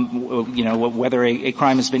out, whether a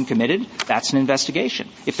crime has been committed, that's an investigation.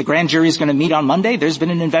 If the grand jury is going to meet on Monday, there's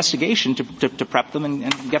been an investigation to prep them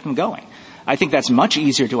and get them going. I think that's much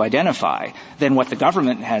easier to identify than what the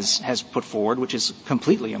government has put forward, which is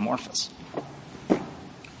completely amorphous.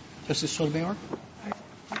 Justice Sotomayor?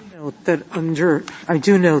 I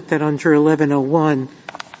do note that under 1101,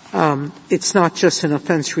 it's not just an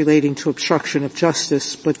offense relating to obstruction of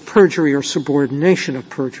justice, but perjury or subordination of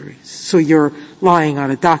perjury. So you're lying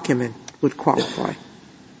on a document would qualify.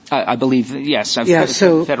 I believe, yes.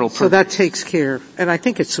 So that takes care, and I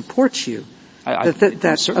think it supports you,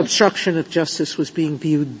 that obstruction of justice was being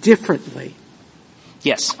viewed differently.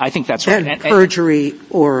 Yes, I think that's right. And perjury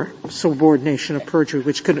or subordination of perjury,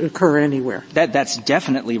 which could occur anywhere. That's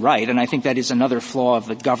definitely right, and I think that is another flaw of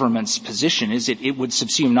the government's position, is it would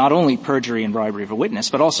subsume not only perjury and bribery of a witness,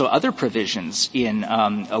 but also other provisions in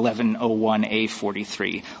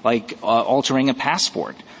 1101A43, like altering a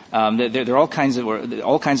passport. There are all kinds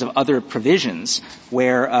of other provisions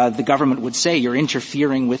where the government would say you're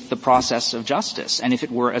interfering with the process of justice. And if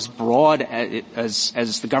it were as broad as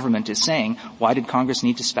the government is saying, why did Congress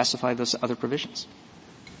need to specify those other provisions?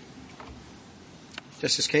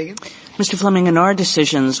 Justice Kagan? Mr. Fleming, in our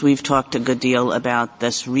decisions, we've talked a good deal about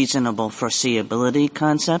this reasonable foreseeability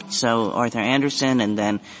concept. So Arthur Anderson and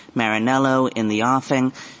then Marinello in the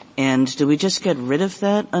offing. And do we just get rid of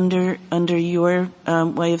that under your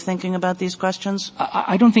way of thinking about these questions?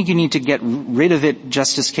 I don't think you need to get rid of it,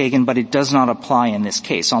 Justice Kagan, but it does not apply in this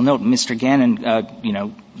case. I'll note Mr. Gannon,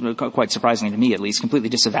 quite surprisingly to me at least, completely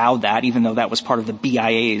disavowed that, even though that was part of the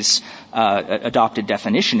BIA's adopted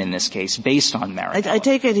definition in this case, based on merit. I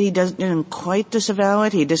take it he didn't quite disavow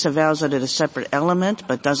it. He disavows it as a separate element,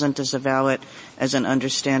 but doesn't disavow it as an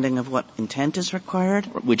understanding of what intent is required?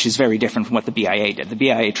 Which is very different from what the BIA did. The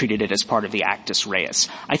BIA treated it as part of the actus reus.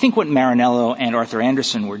 I think what Marinello and Arthur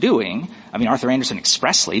Anderson were doing, Arthur Anderson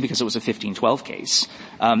expressly, because it was a 1512 case,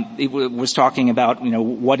 it was talking about,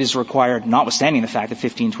 what is required, notwithstanding the fact that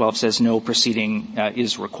 1512 says no proceeding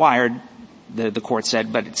is required. The court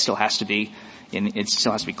said, but it still has to be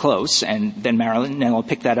close, and then Marinello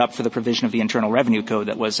picked that up for the provision of the Internal Revenue Code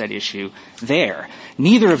that was at issue there.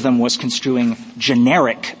 Neither of them was construing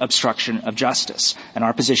generic obstruction of justice. And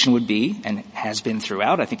our position would be, and has been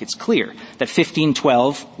throughout, I think it's clear, that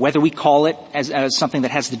 1512, whether we call it as something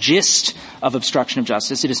that has the gist of obstruction of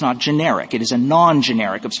justice, it is not generic. It is a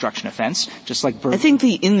non-generic obstruction offense, just like I think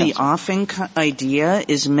the offing idea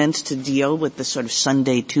is meant to deal with the sort of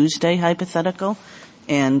Sunday, Tuesday hypothetical.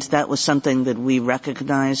 And that was something that we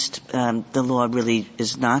recognized the law really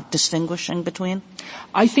is not distinguishing between?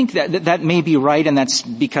 I think that may be right, and that's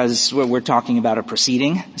because we're talking about a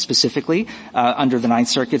proceeding specifically. Under the Ninth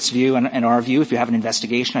Circuit's view and our view, if you have an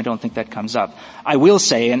investigation, I don't think that comes up. I will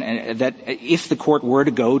say that if the court were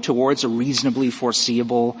to go towards a reasonably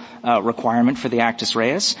foreseeable requirement for the actus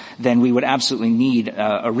reus, then we would absolutely need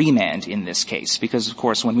a remand in this case. Because, of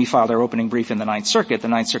course, when we filed our opening brief in the Ninth Circuit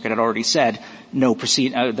had already said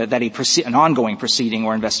that an ongoing proceeding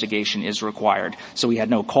or investigation is required. So we had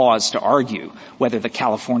no cause to argue whether the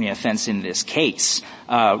California offense in this case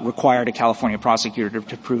required a California prosecutor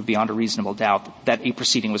to prove beyond a reasonable doubt that a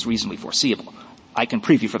proceeding was reasonably foreseeable. I can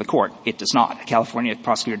preview for the court, it does not. A California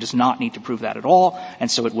prosecutor does not need to prove that at all, and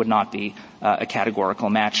so it would not be a categorical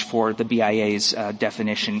match for the BIA's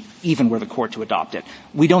definition, even were the court to adopt it.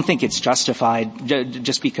 We don't think it's justified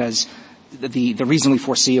just because the reasonably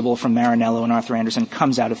foreseeable from Marinello and Arthur Anderson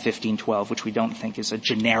comes out of 1512, which we don't think is a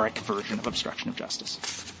generic version of obstruction of justice.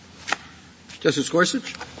 Justice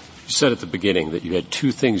Gorsuch? You said at the beginning that you had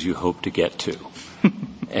two things you hoped to get to.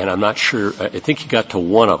 And I'm not sure, I think you got to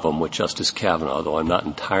one of them with Justice Kavanaugh, though I'm not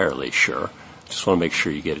entirely sure. Just want to make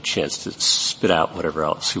sure you get a chance to spit out whatever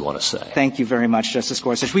else you want to say. Thank you very much, Justice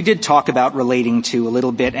Gorsuch. We did talk about relating to a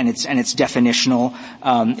little bit and its definitional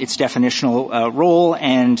role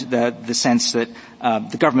and the sense that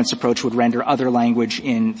the government's approach would render other language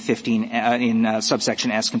in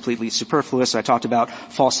subsection S completely superfluous. I talked about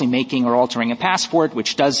falsely making or altering a passport,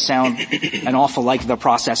 which does sound an awful like the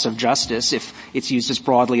process of justice if it's used as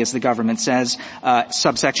broadly as the government says.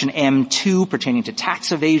 Subsection M2 pertaining to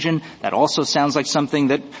tax evasion, that also sounds like something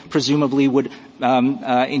that presumably would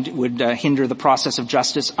hinder the process of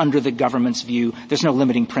justice under the government's view. There's no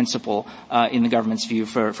limiting principle in the government's view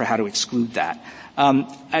for how to exclude that.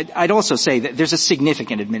 I'd also say that there's a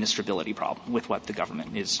significant administrability problem with what the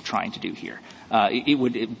government is trying to do here. It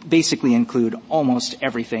would basically include almost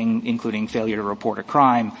everything, including failure to report a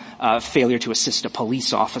crime, failure to assist a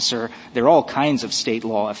police officer. There are all kinds of state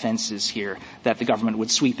law offenses here that the government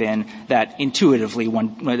would sweep in that intuitively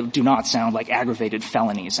do not sound like aggravated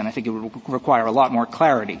felonies. And I think it would require a lot more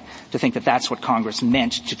clarity to think that that's what Congress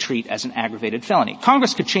meant to treat as an aggravated felony.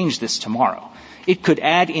 Congress could change this tomorrow. It could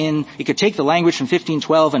take the language from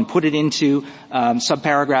 1512 and put it into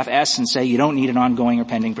subparagraph S and say you don't need an ongoing or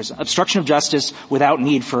pending obstruction of justice without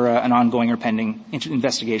need for an ongoing or pending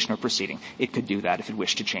investigation or proceeding. It could do that if it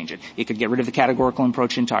wished to change it. It could get rid of the categorical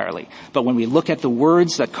approach entirely. But when we look at the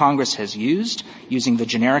words that Congress has used, using the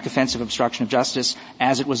generic offense of obstruction of justice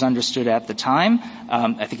as it was understood at the time,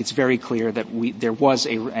 I think it's very clear that there was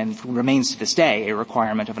and remains to this day, a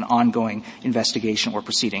requirement of an ongoing investigation or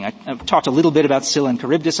proceeding. I've talked a little bit about Scylla and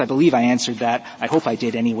Charybdis. I believe I answered that. I hope I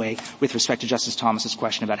did anyway with respect to Justice Thomas's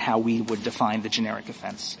question about how we would define the generic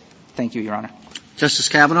offense. Thank you, Your Honor. Justice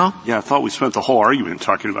Kavanaugh? Yeah, I thought we spent the whole argument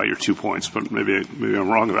talking about your 2 points, but maybe I'm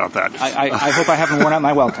wrong about that. I hope I haven't worn out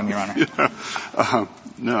my welcome, Your Honor. Yeah.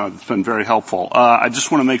 No, it's been very helpful. I just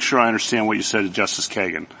want to make sure I understand what you said to Justice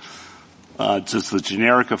Kagan. Does the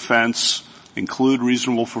generic offense include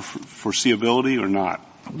reasonable foreseeability or not?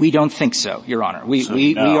 We don't think so, Your Honor.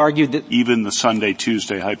 We argued that even the Sunday,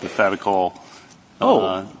 Tuesday hypothetical.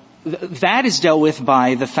 That is dealt with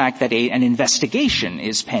by the fact that an investigation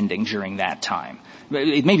is pending during that time.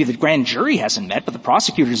 Maybe the grand jury hasn't met, but the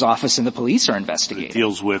prosecutor's office and the police are investigating. It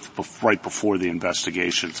deals with right before the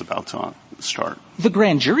investigation's about to start. The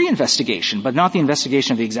grand jury investigation, but not the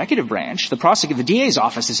investigation of the executive branch. The DA's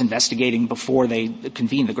office is investigating before they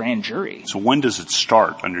convene the grand jury. So when does it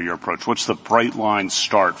start under your approach? What's the bright line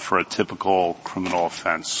start for a typical criminal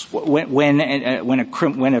offense? When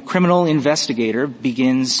a criminal investigator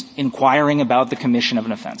begins inquiring about the commission of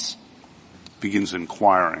an offense. Begins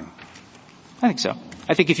inquiring. I think so.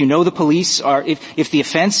 I think if you know the police if the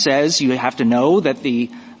offense says you have to know that the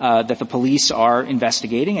police are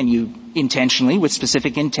investigating and you intentionally, with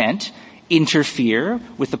specific intent, interfere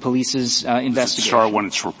with the police's investigation. Does it start when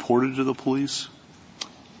it's reported to the police?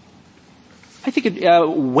 I think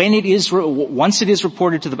once it is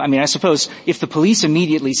reported to I suppose if the police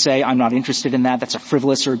immediately say, I'm not interested in that's a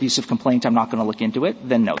frivolous or abusive complaint, I'm not going to look into it,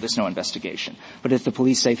 then no, there's no investigation. But if the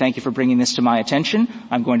police say, thank you for bringing this to my attention,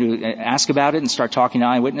 I'm going to ask about it and start talking to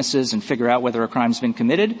eyewitnesses and figure out whether a crime's been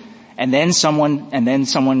committed, and then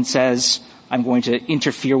someone says, I'm going to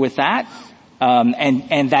interfere with that,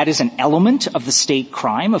 and that is an element of the state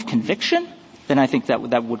crime of conviction, then I think that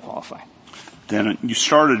would qualify. Then you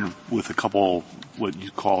started with a couple what you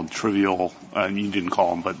called trivial, you didn't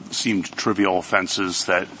call them, but seemed trivial offenses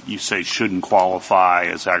that you say shouldn't qualify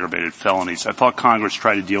as aggravated felonies. I thought Congress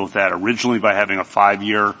tried to deal with that originally by having a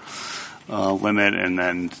 5-year limit and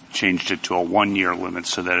then changed it to a 1-year limit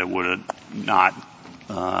so that it would not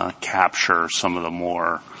capture some of the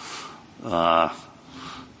more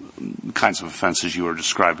kinds of offenses you were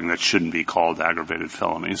describing that shouldn't be called aggravated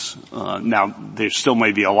felonies. Now, there still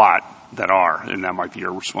may be a lot that are, and that might be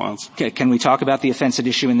your response. Okay, can we talk about the offense at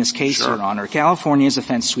issue in this case, Sure. Your Honor? California's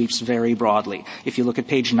offense sweeps very broadly. If you look at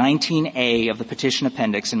page 19A of the petition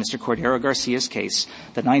appendix in Mr. Cordero Garcia's case,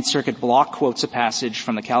 the Ninth Circuit block quotes a passage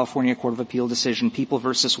from the California Court of Appeal decision People v.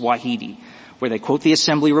 Wahidi, where they quote the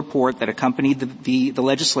Assembly report that accompanied the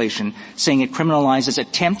legislation, saying it criminalizes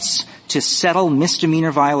attempts to settle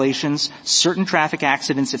misdemeanor violations, certain traffic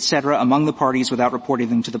accidents, etc., among the parties without reporting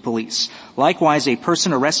them to the police. Likewise, a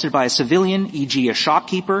person arrested by a civilian, e.g. a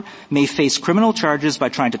shopkeeper, may face criminal charges by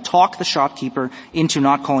trying to talk the shopkeeper into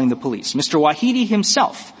not calling the police. Mr. Wahidi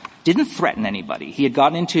himself didn't threaten anybody. He had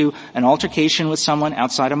gotten into an altercation with someone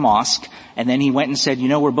outside a mosque, and then he went and said,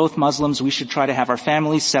 we're both Muslims, we should try to have our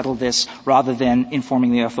families settle this rather than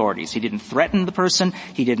informing the authorities. He didn't threaten the person.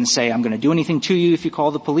 He didn't say, I'm going to do anything to you if you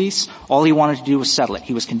call the police. All he wanted to do was settle it.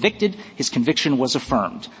 He was convicted. His conviction was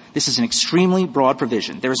affirmed. This is an extremely broad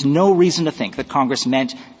provision. There is no reason to think that Congress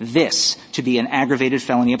meant this to be an aggravated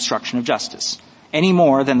felony obstruction of justice, any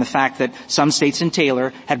more than the fact that some states in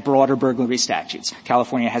Taylor had broader burglary statutes.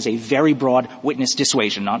 California has a very broad witness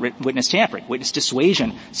dissuasion, not witness tampering, witness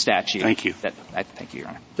dissuasion statute. Thank you. Thank you, Your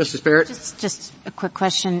Honor. Justice Barrett? Just a quick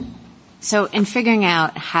question. So in figuring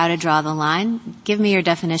out how to draw the line, give me your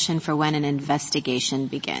definition for when an investigation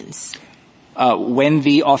begins. When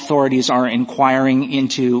the authorities are inquiring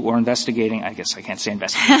into or investigating, I guess I can't say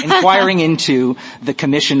investigating, inquiring into the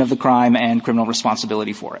commission of the crime and criminal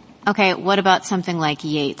responsibility for it. Okay, what about something like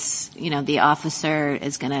Yates? The officer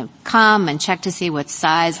is going to come and check to see what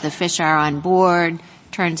size the fish are on board,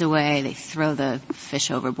 turns away, they throw the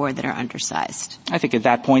fish overboard that are undersized. I think at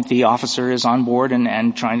that point the officer is on board and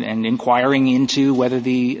inquiring into whether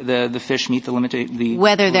the fish meet the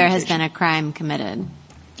whether there has been a crime committed.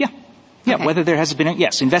 Yeah, okay. Whether there has been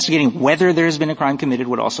investigating whether there has been a crime committed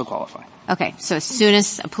would also qualify. Okay, so as soon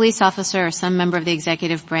as a police officer or some member of the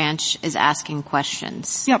executive branch is asking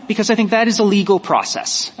questions. Yeah, because I think that is a legal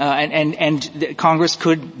process. And Congress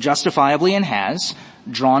could justifiably and has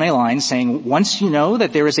drawn a line saying once you know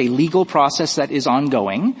that there is a legal process that is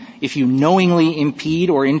ongoing, if you knowingly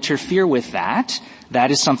impede or interfere with that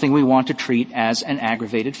is something we want to treat as an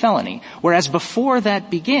aggravated felony. Whereas before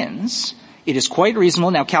that begins, it is quite reasonable.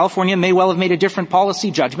 Now, California may well have made a different policy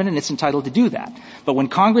judgment, and it's entitled to do that. But when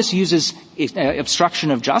Congress uses obstruction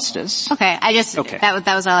of justice... Okay,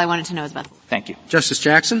 that was all I wanted to know about. Thank you. Justice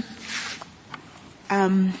Jackson?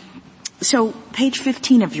 So page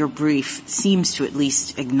 15 of your brief seems to at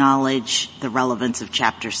least acknowledge the relevance of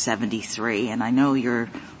Chapter 73, and I know you're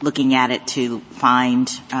looking at it to find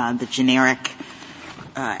the generic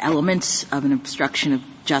elements of an obstruction of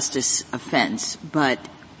justice offense, but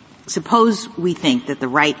suppose we think that the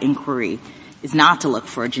right inquiry is not to look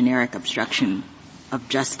for a generic obstruction of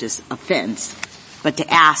justice offense, but to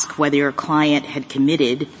ask whether your client had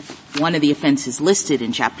committed one of the offenses listed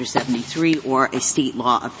in Chapter 73 or a state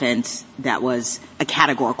law offense that was a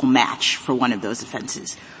categorical match for one of those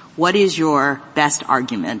offenses. What is your best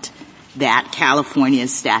argument that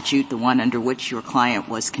California's statute, the one under which your client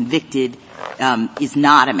was convicted, is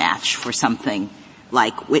not a match for something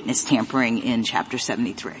like witness tampering in Chapter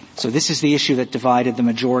 73? So this is the issue that divided the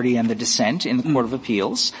majority and the dissent in the Court of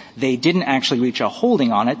Appeals. They didn't actually reach a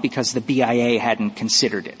holding on it because the BIA hadn't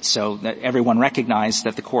considered it. So that everyone recognized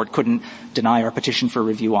that the Court couldn't deny our petition for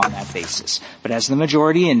review on that basis. But as the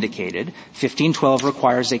majority indicated, 1512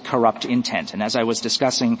 requires a corrupt intent. And as I was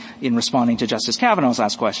discussing in responding to Justice Kavanaugh's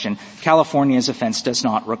last question, California's offense does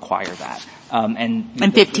not require that. And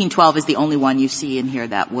 1512 is the only one you see in here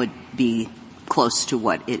that would be close to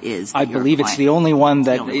what it is. I believe it's the only one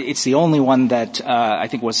that I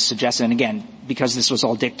think was suggested. And again, because this was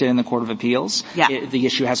all dicta in the Court of Appeals, the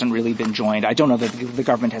issue hasn't really been joined. I don't know that the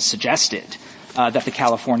government has suggested that the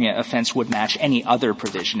California offense would match any other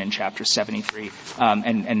provision in Chapter 73,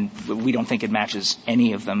 and we don't think it matches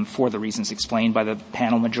any of them for the reasons explained by the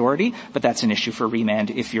panel majority. But that's an issue for remand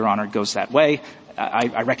if Your Honor goes that way.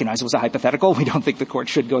 I recognize it was a hypothetical. We don't think the Court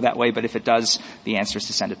should go that way, but if it does, the answer is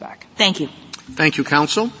to send it back. Thank you. Thank you,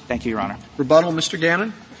 counsel. Thank you, Your Honor. Rebuttal, Mr.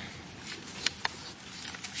 Gannon?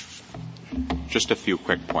 Just a few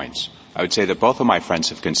quick points. I would say that both of my friends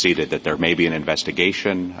have conceded that there may be an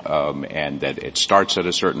investigation, and that it starts at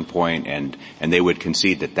a certain point, and they would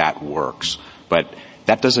concede that that works. But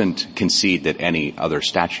that doesn't concede that any other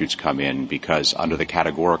statutes come in, because under the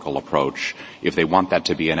categorical approach, if they want that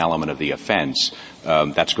to be an element of the offense,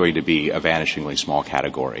 that's going to be a vanishingly small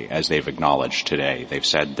category, as they've acknowledged today. They've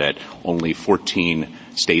said that only 14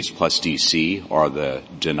 states plus D.C. are the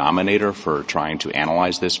denominator for trying to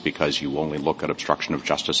analyze this, because you only look at obstruction of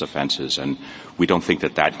justice offenses, and we don't think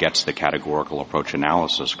that that gets the categorical approach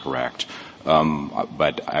analysis correct.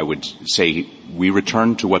 But I would say we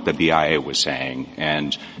return to what the BIA was saying,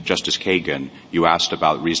 and Justice Kagan, you asked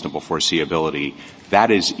about reasonable foreseeability. That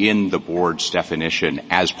is in the board's definition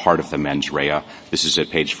as part of the mens rea. This is at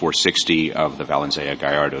page 460 of the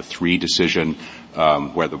Valenzuela-Gallardo 3 decision,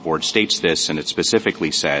 where the board states this, and it specifically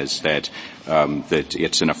says that that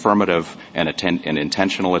it's an affirmative and an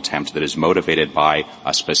intentional attempt that is motivated by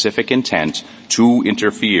a specific intent to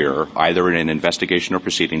interfere either in an investigation or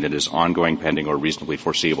proceeding that is ongoing, pending, or reasonably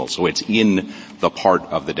foreseeable. So it's in the part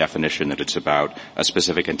of the definition that it's about a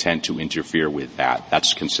specific intent to interfere with that.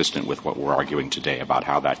 That's consistent with what we're arguing today about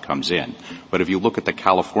how that comes in. But if you look at the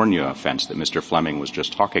California offense that Mr. Fleming was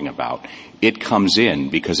just talking about, it comes in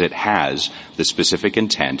because it has the specific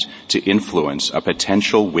intent to influence a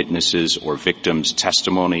potential witness's or victim's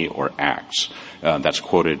testimony or acts. That's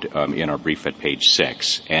quoted in our brief at page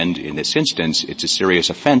 6. And in this instance, it's a serious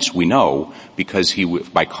offense, we know, because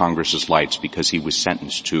by Congress's lights, because he was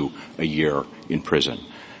sentenced to a year in prison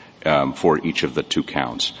for each of the 2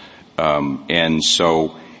 counts. And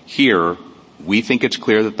so here, we think it's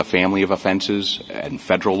clear that the family of offenses and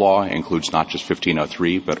federal law includes not just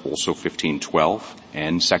 1503, but also 1512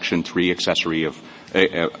 and Section 3 accessory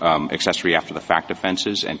after the fact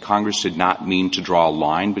offenses, and Congress did not mean to draw a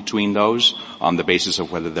line between those on the basis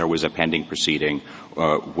of whether there was a pending proceeding,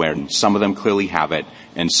 where some of them clearly have it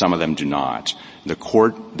and some of them do not. The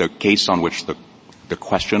question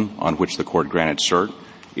on which the court granted cert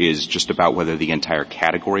is just about whether the entire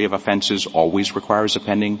category of offenses always requires a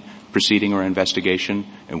pending proceeding or investigation,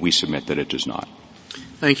 and we submit that it does not.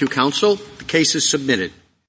 Thank you, counsel. The case is submitted.